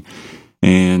ISD,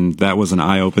 and that was an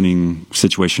eye-opening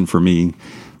situation for me.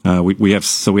 We have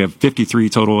 53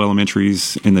 total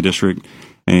elementaries in the district,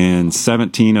 and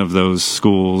 17 of those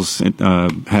schools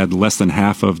had less than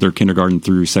half of their kindergarten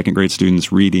through second grade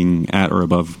students reading at or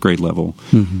above grade level.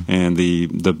 And the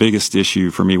biggest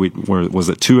issue for me was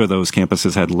that 2 of those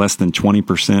campuses had less than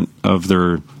 20% of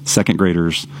their second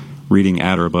graders reading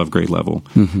at or above grade level,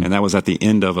 and that was at the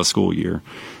end of a school year.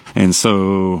 And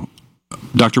so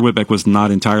Dr. Whitbeck was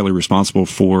not entirely responsible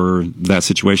for that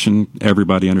situation.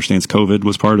 Everybody understands COVID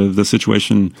was part of the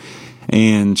situation,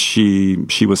 and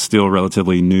she was still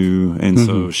relatively new, and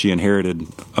so she inherited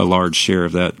a large share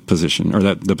of that position, or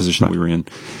the position that we were in.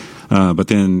 But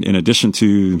then, in addition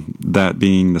to that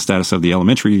being the status of the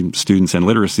elementary students and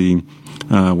literacy,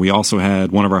 we also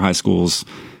had one of our high schools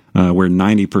where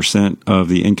 90% of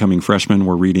the incoming freshmen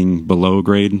were reading below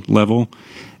grade level,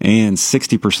 and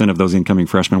 60% of those incoming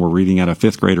freshmen were reading at a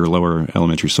 5th grade or lower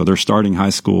elementary. So they're starting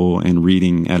high school and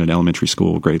reading at an elementary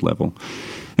school grade level.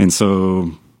 And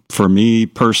so for me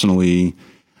personally,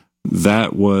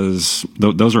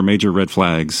 those are major red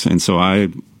flags. And so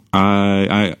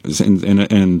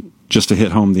and just to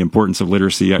hit home the importance of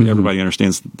literacy, everybody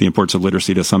understands the importance of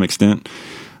literacy to some extent.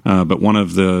 But one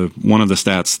of the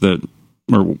stats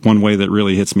or one way that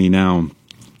really hits me now.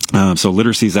 So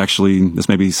literacy is actually, this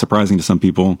may be surprising to some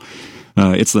people,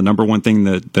 it's the number one thing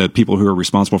that people who are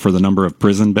responsible for the number of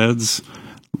prison beds,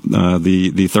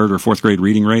 the 3rd or 4th grade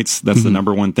reading rates, that's the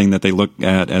number one thing that they look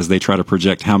at as they try to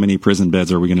project how many prison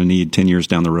beds are we going to need 10 years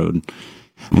down the road.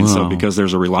 And so because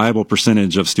there's a reliable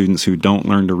percentage of students who don't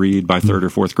learn to read by 3rd or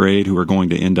 4th grade who are going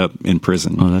to end up in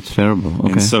prison. Oh, that's terrible.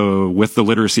 Okay. And so with the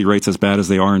literacy rates as bad as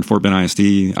they are in Fort Bend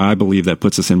ISD, I believe that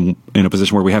puts us in a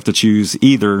position where we have to choose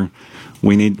either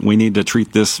we need to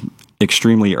treat this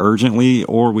extremely urgently,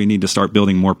 or we need to start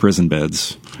building more prison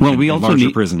beds. Well, we also larger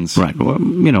need prisons. Right. Well,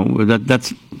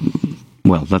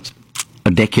 that's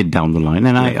a decade down the line,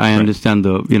 and I understand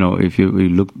if you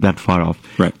look that far off.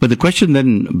 Right. But the question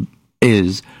then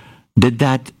is, did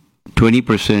that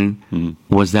 20%.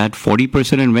 Was that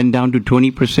 40% and went down to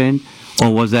 20%?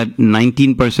 Or was that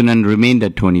 19% and remained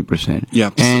at 20%? Yeah.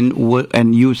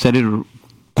 And you said it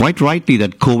quite rightly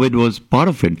that COVID was part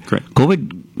of it. Correct.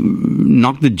 COVID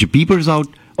knocked the jeepers out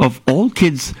of all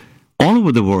kids all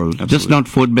over the world, Absolutely. just not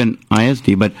Fort Bend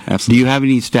ISD. But Absolutely. do you have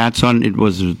any stats on it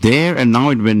was there and now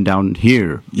it went down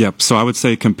here? Yep. So I would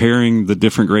say comparing the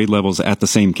different grade levels at the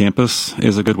same campus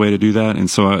is a good way to do that. And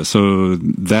so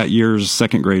that year's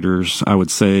second graders, I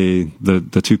would say the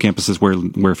two campuses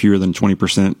where fewer than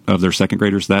 20% of their second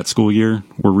graders that school year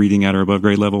were reading at or above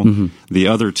grade level. The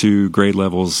other two grade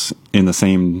levels in the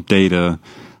same data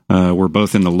were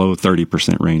both in the low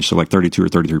 30% range, so like 32 or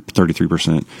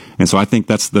 33%. And so I think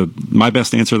that's my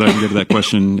best answer that I can give to that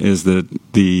question is that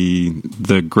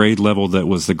the grade level that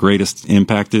was the greatest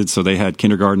impacted, so they had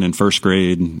kindergarten and first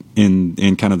grade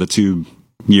in kind of the 2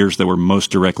 years that were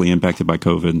most directly impacted by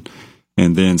COVID.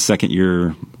 And then second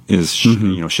year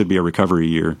should be a recovery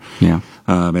year. Yeah.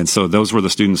 And so those were the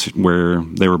students where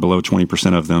they were below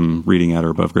 20% of them reading at or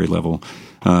above grade level.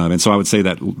 And so I would say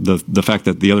that the fact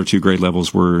that the other two grade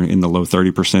levels were in the low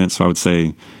 30%. So I would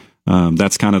say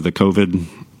that's kind of the COVID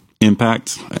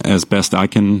impact as best I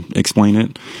can explain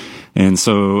it. And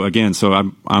so again,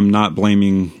 I'm not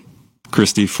blaming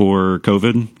Christy for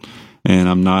COVID. And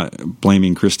I'm not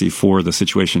blaming Christy for the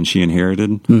situation she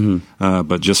inherited.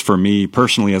 But just for me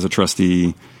personally as a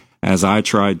trustee, as I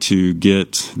tried to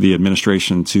get the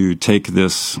administration to take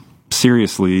this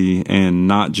seriously and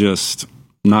not just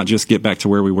get back to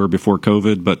where we were before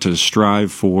COVID, but to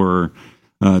strive for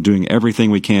doing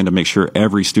everything we can to make sure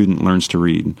every student learns to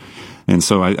read. And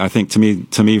so I think to me,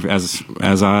 as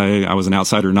I was an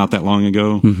outsider not that long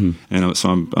ago, and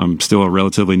so I'm still a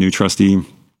relatively new trustee.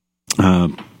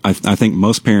 I think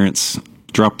most parents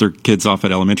drop their kids off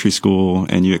at elementary school,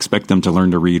 and you expect them to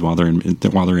learn to read while they're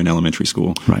in elementary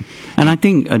school. Right. And I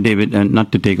think, David, and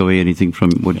not to take away anything from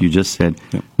what you just said,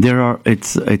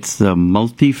 it's a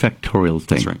multifactorial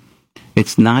thing. That's right.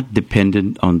 It's not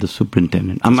dependent on the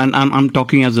superintendent. I'm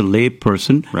talking as a lay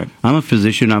person. Right. I'm a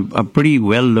physician. I'm pretty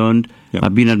well learned. Yep.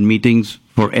 I've been at meetings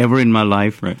forever in my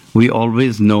life. Right. We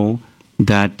always know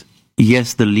that.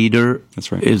 Yes, the leader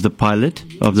That's right. is the pilot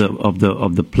of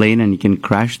the plane, and he can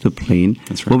crash the plane.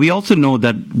 That's right. But we also know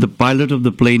that the pilot of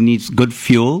the plane needs good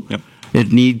fuel. Yep.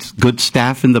 It needs good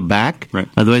staff in the back. Right.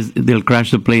 Otherwise, they'll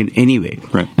crash the plane anyway.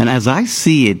 Right. And as I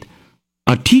see it,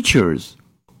 our teachers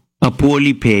are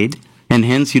poorly paid, and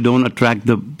hence you don't attract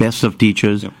the best of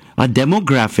teachers. Yep. Our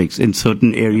demographics in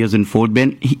certain areas in Fort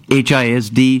Bend,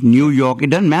 HISD, New York, it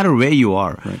doesn't matter where you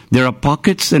are. Right. There are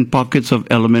pockets and pockets of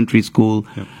elementary school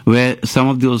where some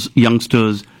of those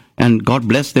youngsters, and God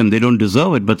bless them, they don't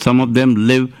deserve it, but some of them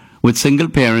live with single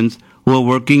parents who are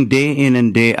working day in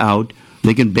and day out.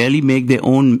 They can barely make their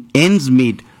own ends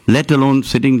meet, let alone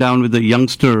sitting down with a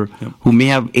youngster who may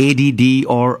have ADD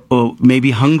or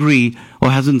maybe hungry or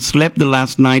hasn't slept the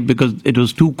last night because it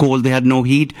was too cold, they had no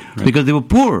heat, because they were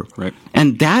poor. Right.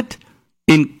 And that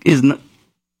is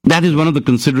one of the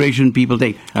consideration people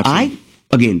take.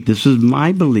 Absolutely. This is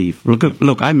my belief.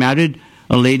 Look, I married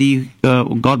a lady,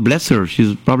 God bless her.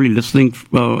 She's probably listening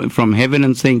from heaven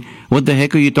and saying, "What the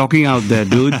heck are you talking out there,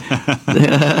 dude?"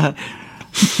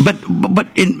 But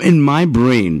in my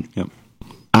brain,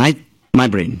 my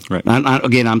brain. Right.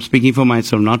 I'm speaking for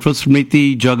myself, not for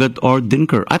Smriti, Jagat, or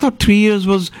Dinkar. I thought 3 years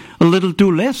was a little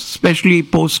too less, especially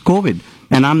post-COVID.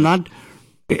 And I'm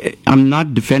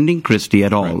not defending Christy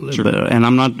at all, Right. Sure. and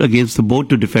I'm not against the board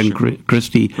to defend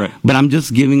Christy. Right. But I'm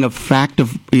just giving a fact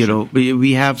of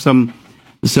we have some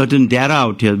certain data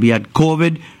out here. We had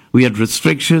COVID. We had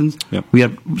restrictions. Yep. We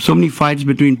had so many fights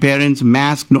between parents.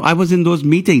 Mask. No, I was in those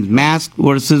meetings. Mask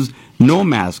versus no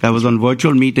mask. I was on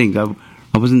virtual meetings.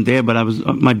 I wasn't there, but I was.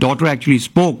 My daughter actually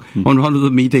spoke on one of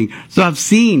the meetings. So I've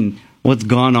seen what's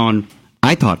gone on.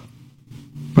 I thought,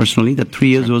 personally, that 3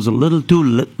 years was a little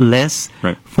too less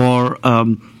for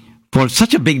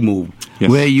such a big move,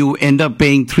 where you end up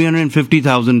paying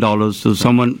 $350,000 to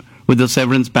someone with a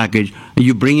severance package.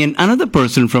 You bring in another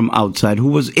person from outside who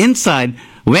was inside,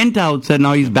 went outside,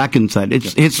 now he's back inside.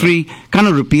 It's history kind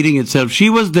of repeating itself. She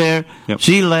was there,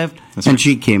 she left,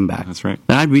 she came back. That's right.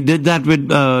 We did that with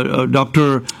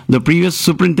the previous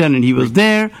superintendent. He was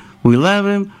there, we left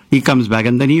him, he comes back,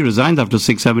 and then he resigns after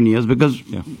 6-7 years because,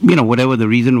 whatever the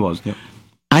reason was.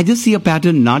 I just see a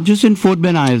pattern, not just in Fort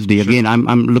Bend ISD. Again,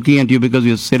 I'm looking at you because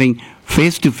you're sitting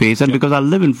face to face, and because I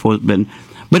live in Fort Bend.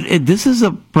 But this is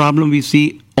a problem we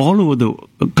see all over the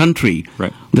country,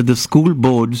 that the school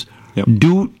boards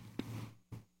do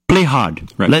play hard.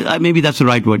 Maybe that's the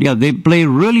right word. Yeah, they play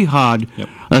really hard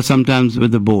sometimes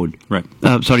with the board. With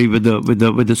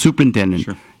the superintendent.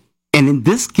 Sure. And in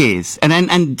this case,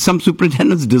 and some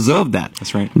superintendents deserve that.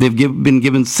 That's right. They've been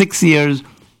given 6 years,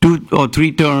 2 or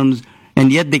 3 terms,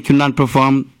 and yet they cannot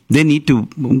perform. They need to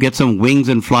get some wings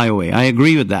and fly away. I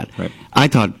agree with that. Right. I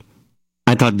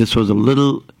thought this was a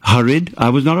little hurried. I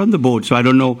was not on the board, so I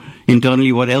don't know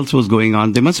internally what else was going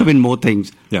on. There must have been more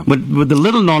things. Yeah. But with the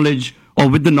little knowledge, or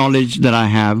with the knowledge that I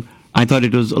have, I thought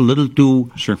it was a little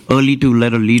too early to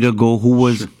let a leader go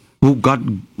who got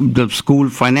the school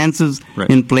finances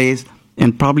in place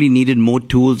and probably needed more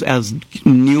tools, as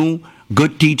new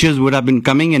good teachers would have been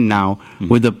coming in now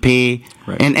with the pay.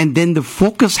 Right. And then the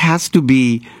focus has to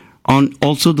be on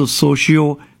also the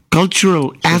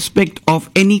socio-cultural aspect of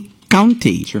any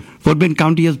county. Fort Bend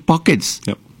County has pockets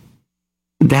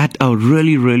that are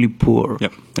really, really poor.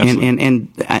 Yep. And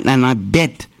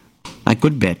I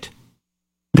could bet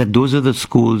that those are the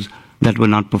schools that were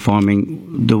not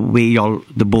performing the way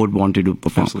the board wanted to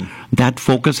perform. Absolutely. That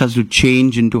focus has to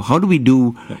change into how do we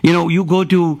do, you go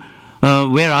to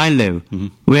where I live,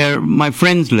 where my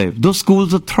friends live, those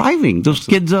schools are thriving. Those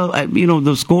kids are,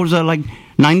 the scores are like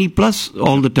 90 plus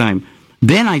all the time.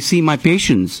 Then I see my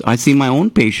patients. I see my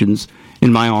own patients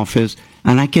in my office,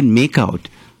 and I can make out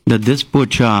that this poor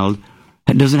child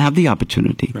doesn't have the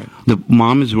opportunity. Right. The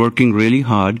mom is working really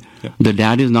hard. The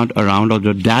dad is not around, or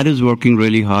the dad is working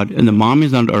really hard, and the mom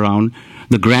is not around.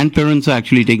 The grandparents are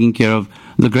actually taking care of.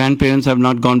 The grandparents have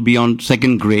not gone beyond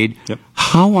second grade.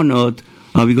 How on earth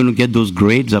are we going to get those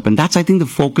grades up? And that's, I think, the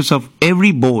focus of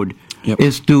every board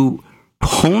is to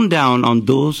hone down on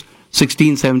those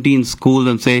 16, 17 schools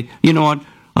and say, you know what,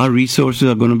 our resources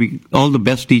are going to be, all the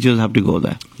best teachers have to go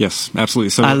there. Yes, absolutely.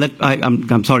 So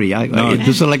I'm sorry. This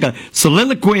is like a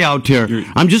soliloquy out here.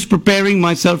 I'm just preparing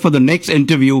myself for the next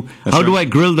interview. How do I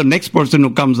grill the next person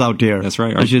who comes out here? That's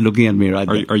right. She's looking at me right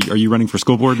now. Are you running for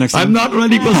school board next time? I'm not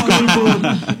running for school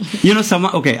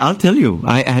board. Okay, I'll tell you.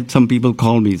 I had some people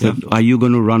call me, said, are you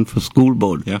going to run for school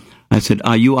board? Yeah. I said,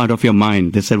 are you out of your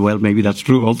mind? They said, well, maybe that's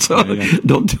true also.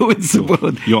 Don't do it.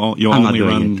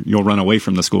 You'll run away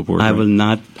from the school board. I will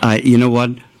not. You know what?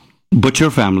 Butcher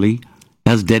family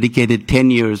has dedicated 10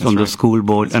 years on the school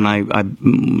board, and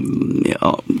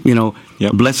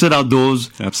blessed are those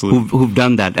who've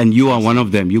done that. And you are one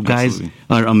of them. You guys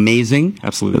are amazing.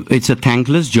 Absolutely. It's a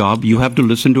thankless job. You have to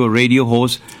listen to a radio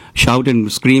host shout and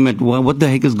scream at what the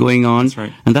heck is going on. That's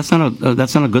right. And that's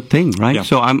not a good thing, right? Yeah.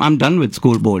 So I'm done with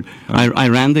school board. I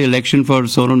ran the election for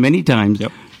Soron many times.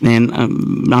 Yep. And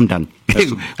I'm done.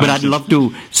 But I'd love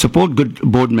to support good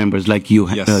board members like you,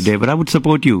 David. I would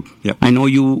support you. Yep. I know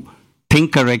you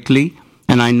think correctly,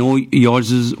 and I know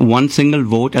yours is one single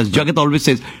vote. As Jagat always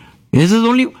says, this is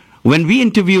only... When we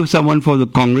interview someone for the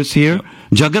Congress here,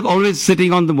 Jagat always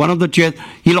sitting on one of the chairs,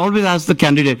 he'll always ask the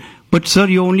candidate, but sir,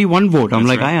 you only one vote. I'm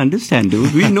I understand,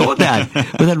 dude. We know that.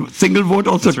 But that single vote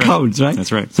also counts, right?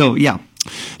 That's right. So, yeah.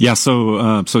 Yeah,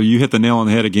 so you hit the nail on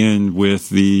the head again with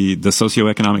the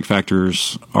socioeconomic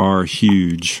factors are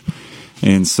huge.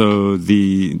 And so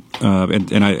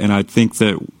I think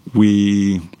that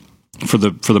we, for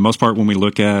the most part, when we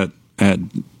look at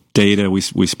data, we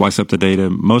splice up the data.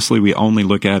 Mostly, we only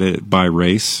look at it by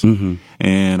race, and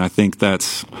I think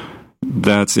that's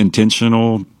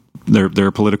intentional. There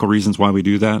are political reasons why we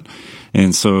do that,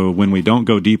 and so when we don't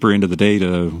go deeper into the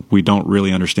data, we don't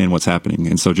really understand what's happening.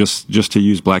 And so, just to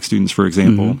use black students for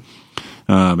example,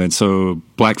 and so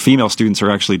black female students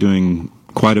are actually doing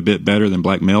quite a bit better than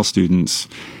black male students.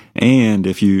 And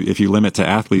if you limit to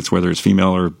athletes, whether it's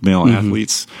female or male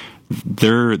athletes.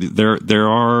 There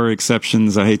are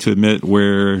exceptions. I hate to admit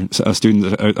where a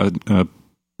student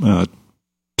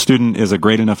is a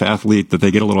great enough athlete that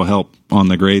they get a little help on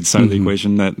the grades side of the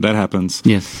equation. That happens.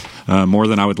 Yes, more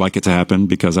than I would like it to happen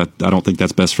because I don't think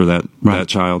that's best for that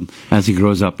child as he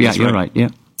grows up. Yeah, you're right.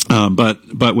 Yeah.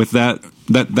 But with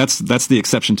that's the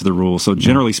exception to the rule. So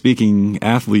generally speaking,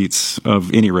 athletes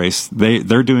of any race,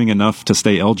 they're doing enough to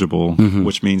stay eligible,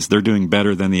 which means they're doing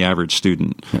better than the average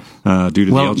student due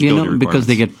to the eligibility requirements. Because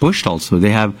they get pushed also.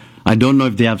 They have, I don't know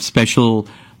if they have special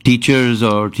teachers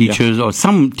or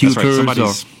some tutors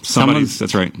or someone's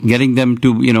that's right. getting them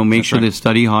to make sure they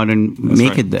study hard and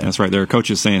make it there. That's right. There are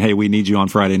coaches saying, "Hey, we need you on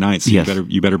Friday nights. So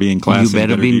you better be in class. You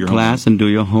better be in class and do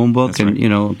your homework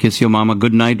and kiss your mama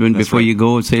good night before you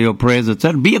go, say your prayers,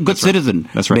 etc. Be a good citizen."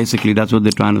 That's right. Basically, that's what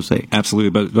they're trying to say.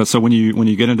 Absolutely. But so when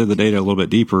you get into the data a little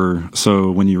bit deeper, so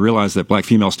when you realize that black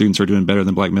female students are doing better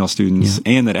than black male students,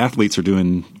 and that athletes are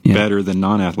doing better than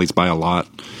non-athletes by a lot.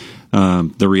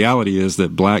 The reality is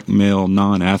that black male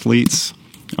non-athletes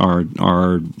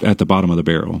are at the bottom of the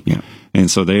barrel. Yeah. And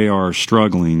so they are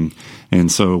struggling. And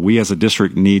so we as a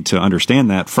district need to understand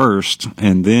that first,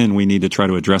 and then we need to try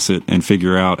to address it and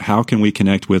figure out how can we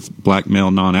connect with black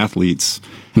male non-athletes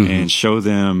and show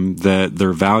them that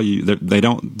their value, that they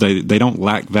don't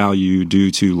lack value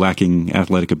due to lacking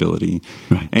athletic ability.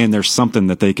 Right. And there's something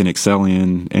that they can excel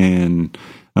in. And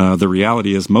the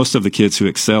reality is most of the kids who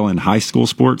excel in high school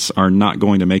sports are not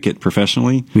going to make it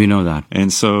professionally. We know that.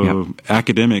 And so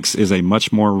academics is a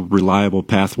much more reliable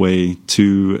pathway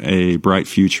to a bright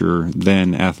future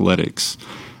than athletics.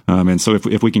 And so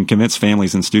if we can convince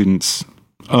families and students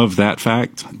of that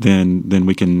fact, then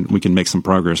we can make some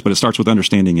progress. But it starts with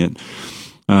understanding it.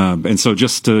 And so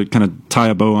just to kind of tie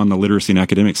a bow on the literacy and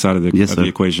academic side of the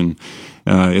equation,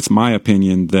 it's my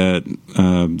opinion that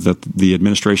the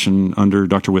administration under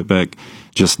Dr. Whitbeck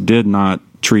just did not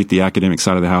treat the academic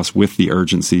side of the house with the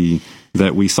urgency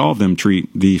that we saw them treat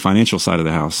the financial side of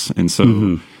the house. And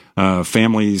so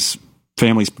families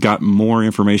got more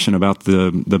information about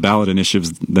the ballot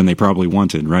initiatives than they probably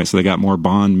wanted, right? So they got more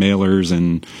bond mailers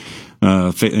and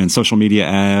social media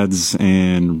ads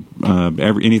and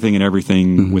anything and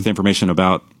everything with information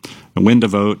about when to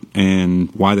vote and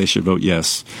why they should vote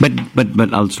yes.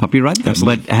 But I'll stop you right there.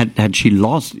 Absolutely. But had she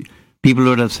lost, people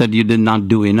would have said you did not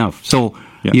do enough. So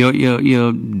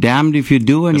you're damned if you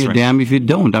do and you're damned if you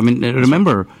don't. I mean,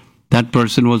 remember, that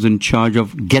person was in charge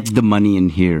of get the money in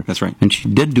here. That's right. And she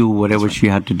did do whatever she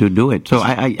had to do it. So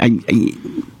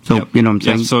you know what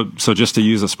I'm saying? So just to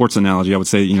use a sports analogy, I would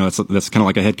say, that's kind of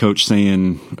like a head coach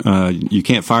saying, you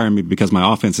can't fire me because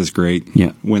my offense is great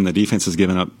when the defense is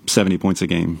giving up 70 points a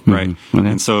game, right? Okay.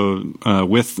 And so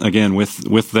with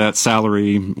that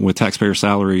salary, with taxpayer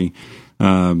salary,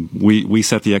 we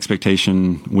set the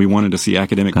expectation. We wanted to see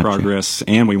academic progress,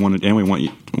 and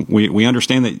we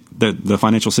understand that the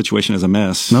financial situation is a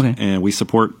mess, and we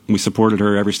supported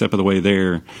her every step of the way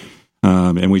there.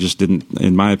 And we just didn't,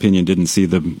 in my opinion, didn't see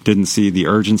the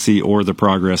urgency or the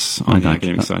progress on the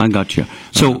academic side. I got you.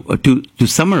 So to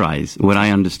summarize, what I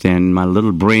understand, my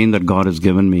little brain that God has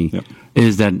given me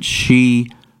is that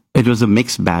it was a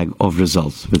mixed bag of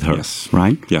results with her,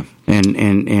 right? Yeah.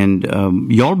 And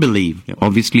y'all believe,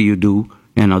 obviously you do,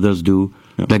 and others do,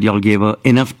 that y'all gave her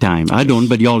enough time. I don't,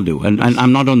 but y'all do. And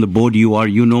I'm not on the board, you are.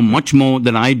 You know much more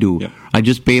than I do. Yeah. I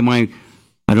just pay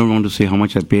I don't want to say how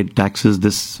much I paid taxes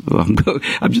I'm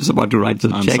just about to write the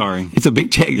check. I'm sorry. It's a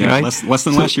big check, right? Less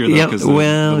than last year, though, because the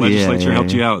legislature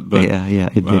helped you out. But it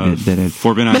did.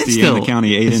 For FBISD and the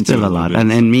county, it's still a lot.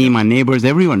 And me, my neighbors,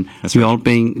 everyone, we're all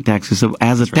paying taxes. So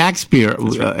as a taxpayer,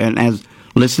 and as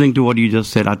listening to what you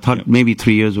just said, I thought maybe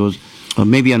 3 years was, or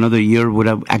maybe another year would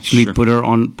have actually put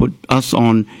us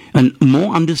on a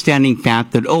more understanding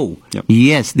path that,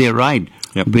 yes, they're right.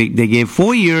 They gave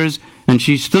 4 years, and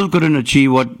she still couldn't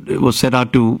achieve what was set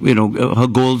out to, her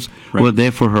goals were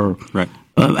there for her. Right.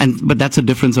 But that's a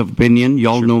difference of opinion.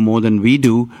 Y'all know more than we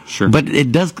do. Sure. But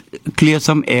it does clear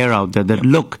some air out there that,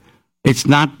 look, it's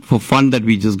not for fun that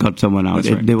we just got someone out.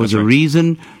 There was a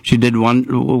reason. She did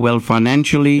well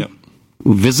financially.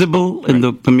 Visible in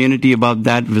the community about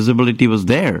that. Visibility was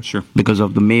there because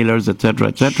of the mailers,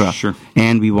 etc., Sure.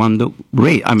 And we won the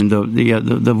race. I mean,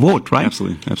 the vote, right?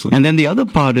 Absolutely. And then the other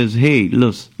part is, hey,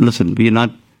 listen, we're not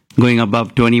going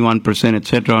above 21%,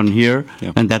 etc. on here,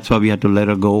 and that's why we had to let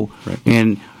her go. Right.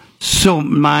 And so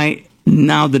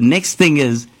now the next thing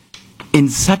is, in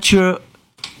such a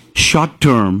short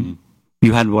term.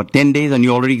 You had, 10 days, and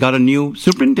you already got a new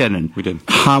superintendent. We did.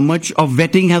 How much of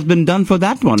vetting has been done for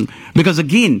that one? Because,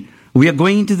 again, we are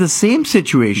going into the same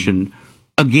situation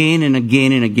again and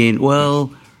again and again.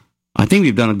 Well, I think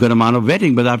we've done a good amount of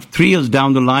vetting, but after 3 years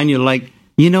down the line, you're like,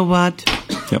 you know what?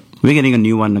 We're getting a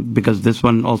new one because this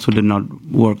one also did not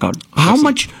work out. How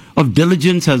much of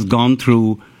diligence has gone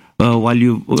through while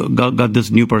you got this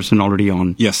new person already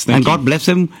on? Yes, thank you. And God bless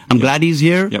him. I'm glad he's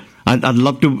here. I'd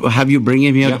love to have you bring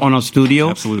him here on our studio.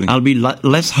 Absolutely. I'll be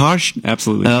less harsh.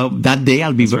 Absolutely. That day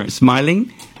I'll be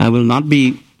smiling. I will not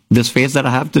be this face that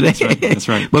I have today. That's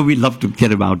right. But we'd love to get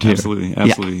him out here. Absolutely.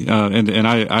 And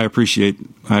I appreciate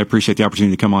the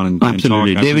opportunity to come on and talk.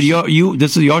 David,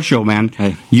 this is your show, man.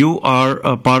 Hey. You are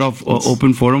a part of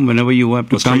Open Forum whenever you have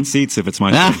to come. Straight seats if it's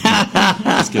my show.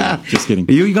 Just kidding.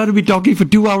 You got to be talking for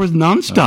 2 hours nonstop.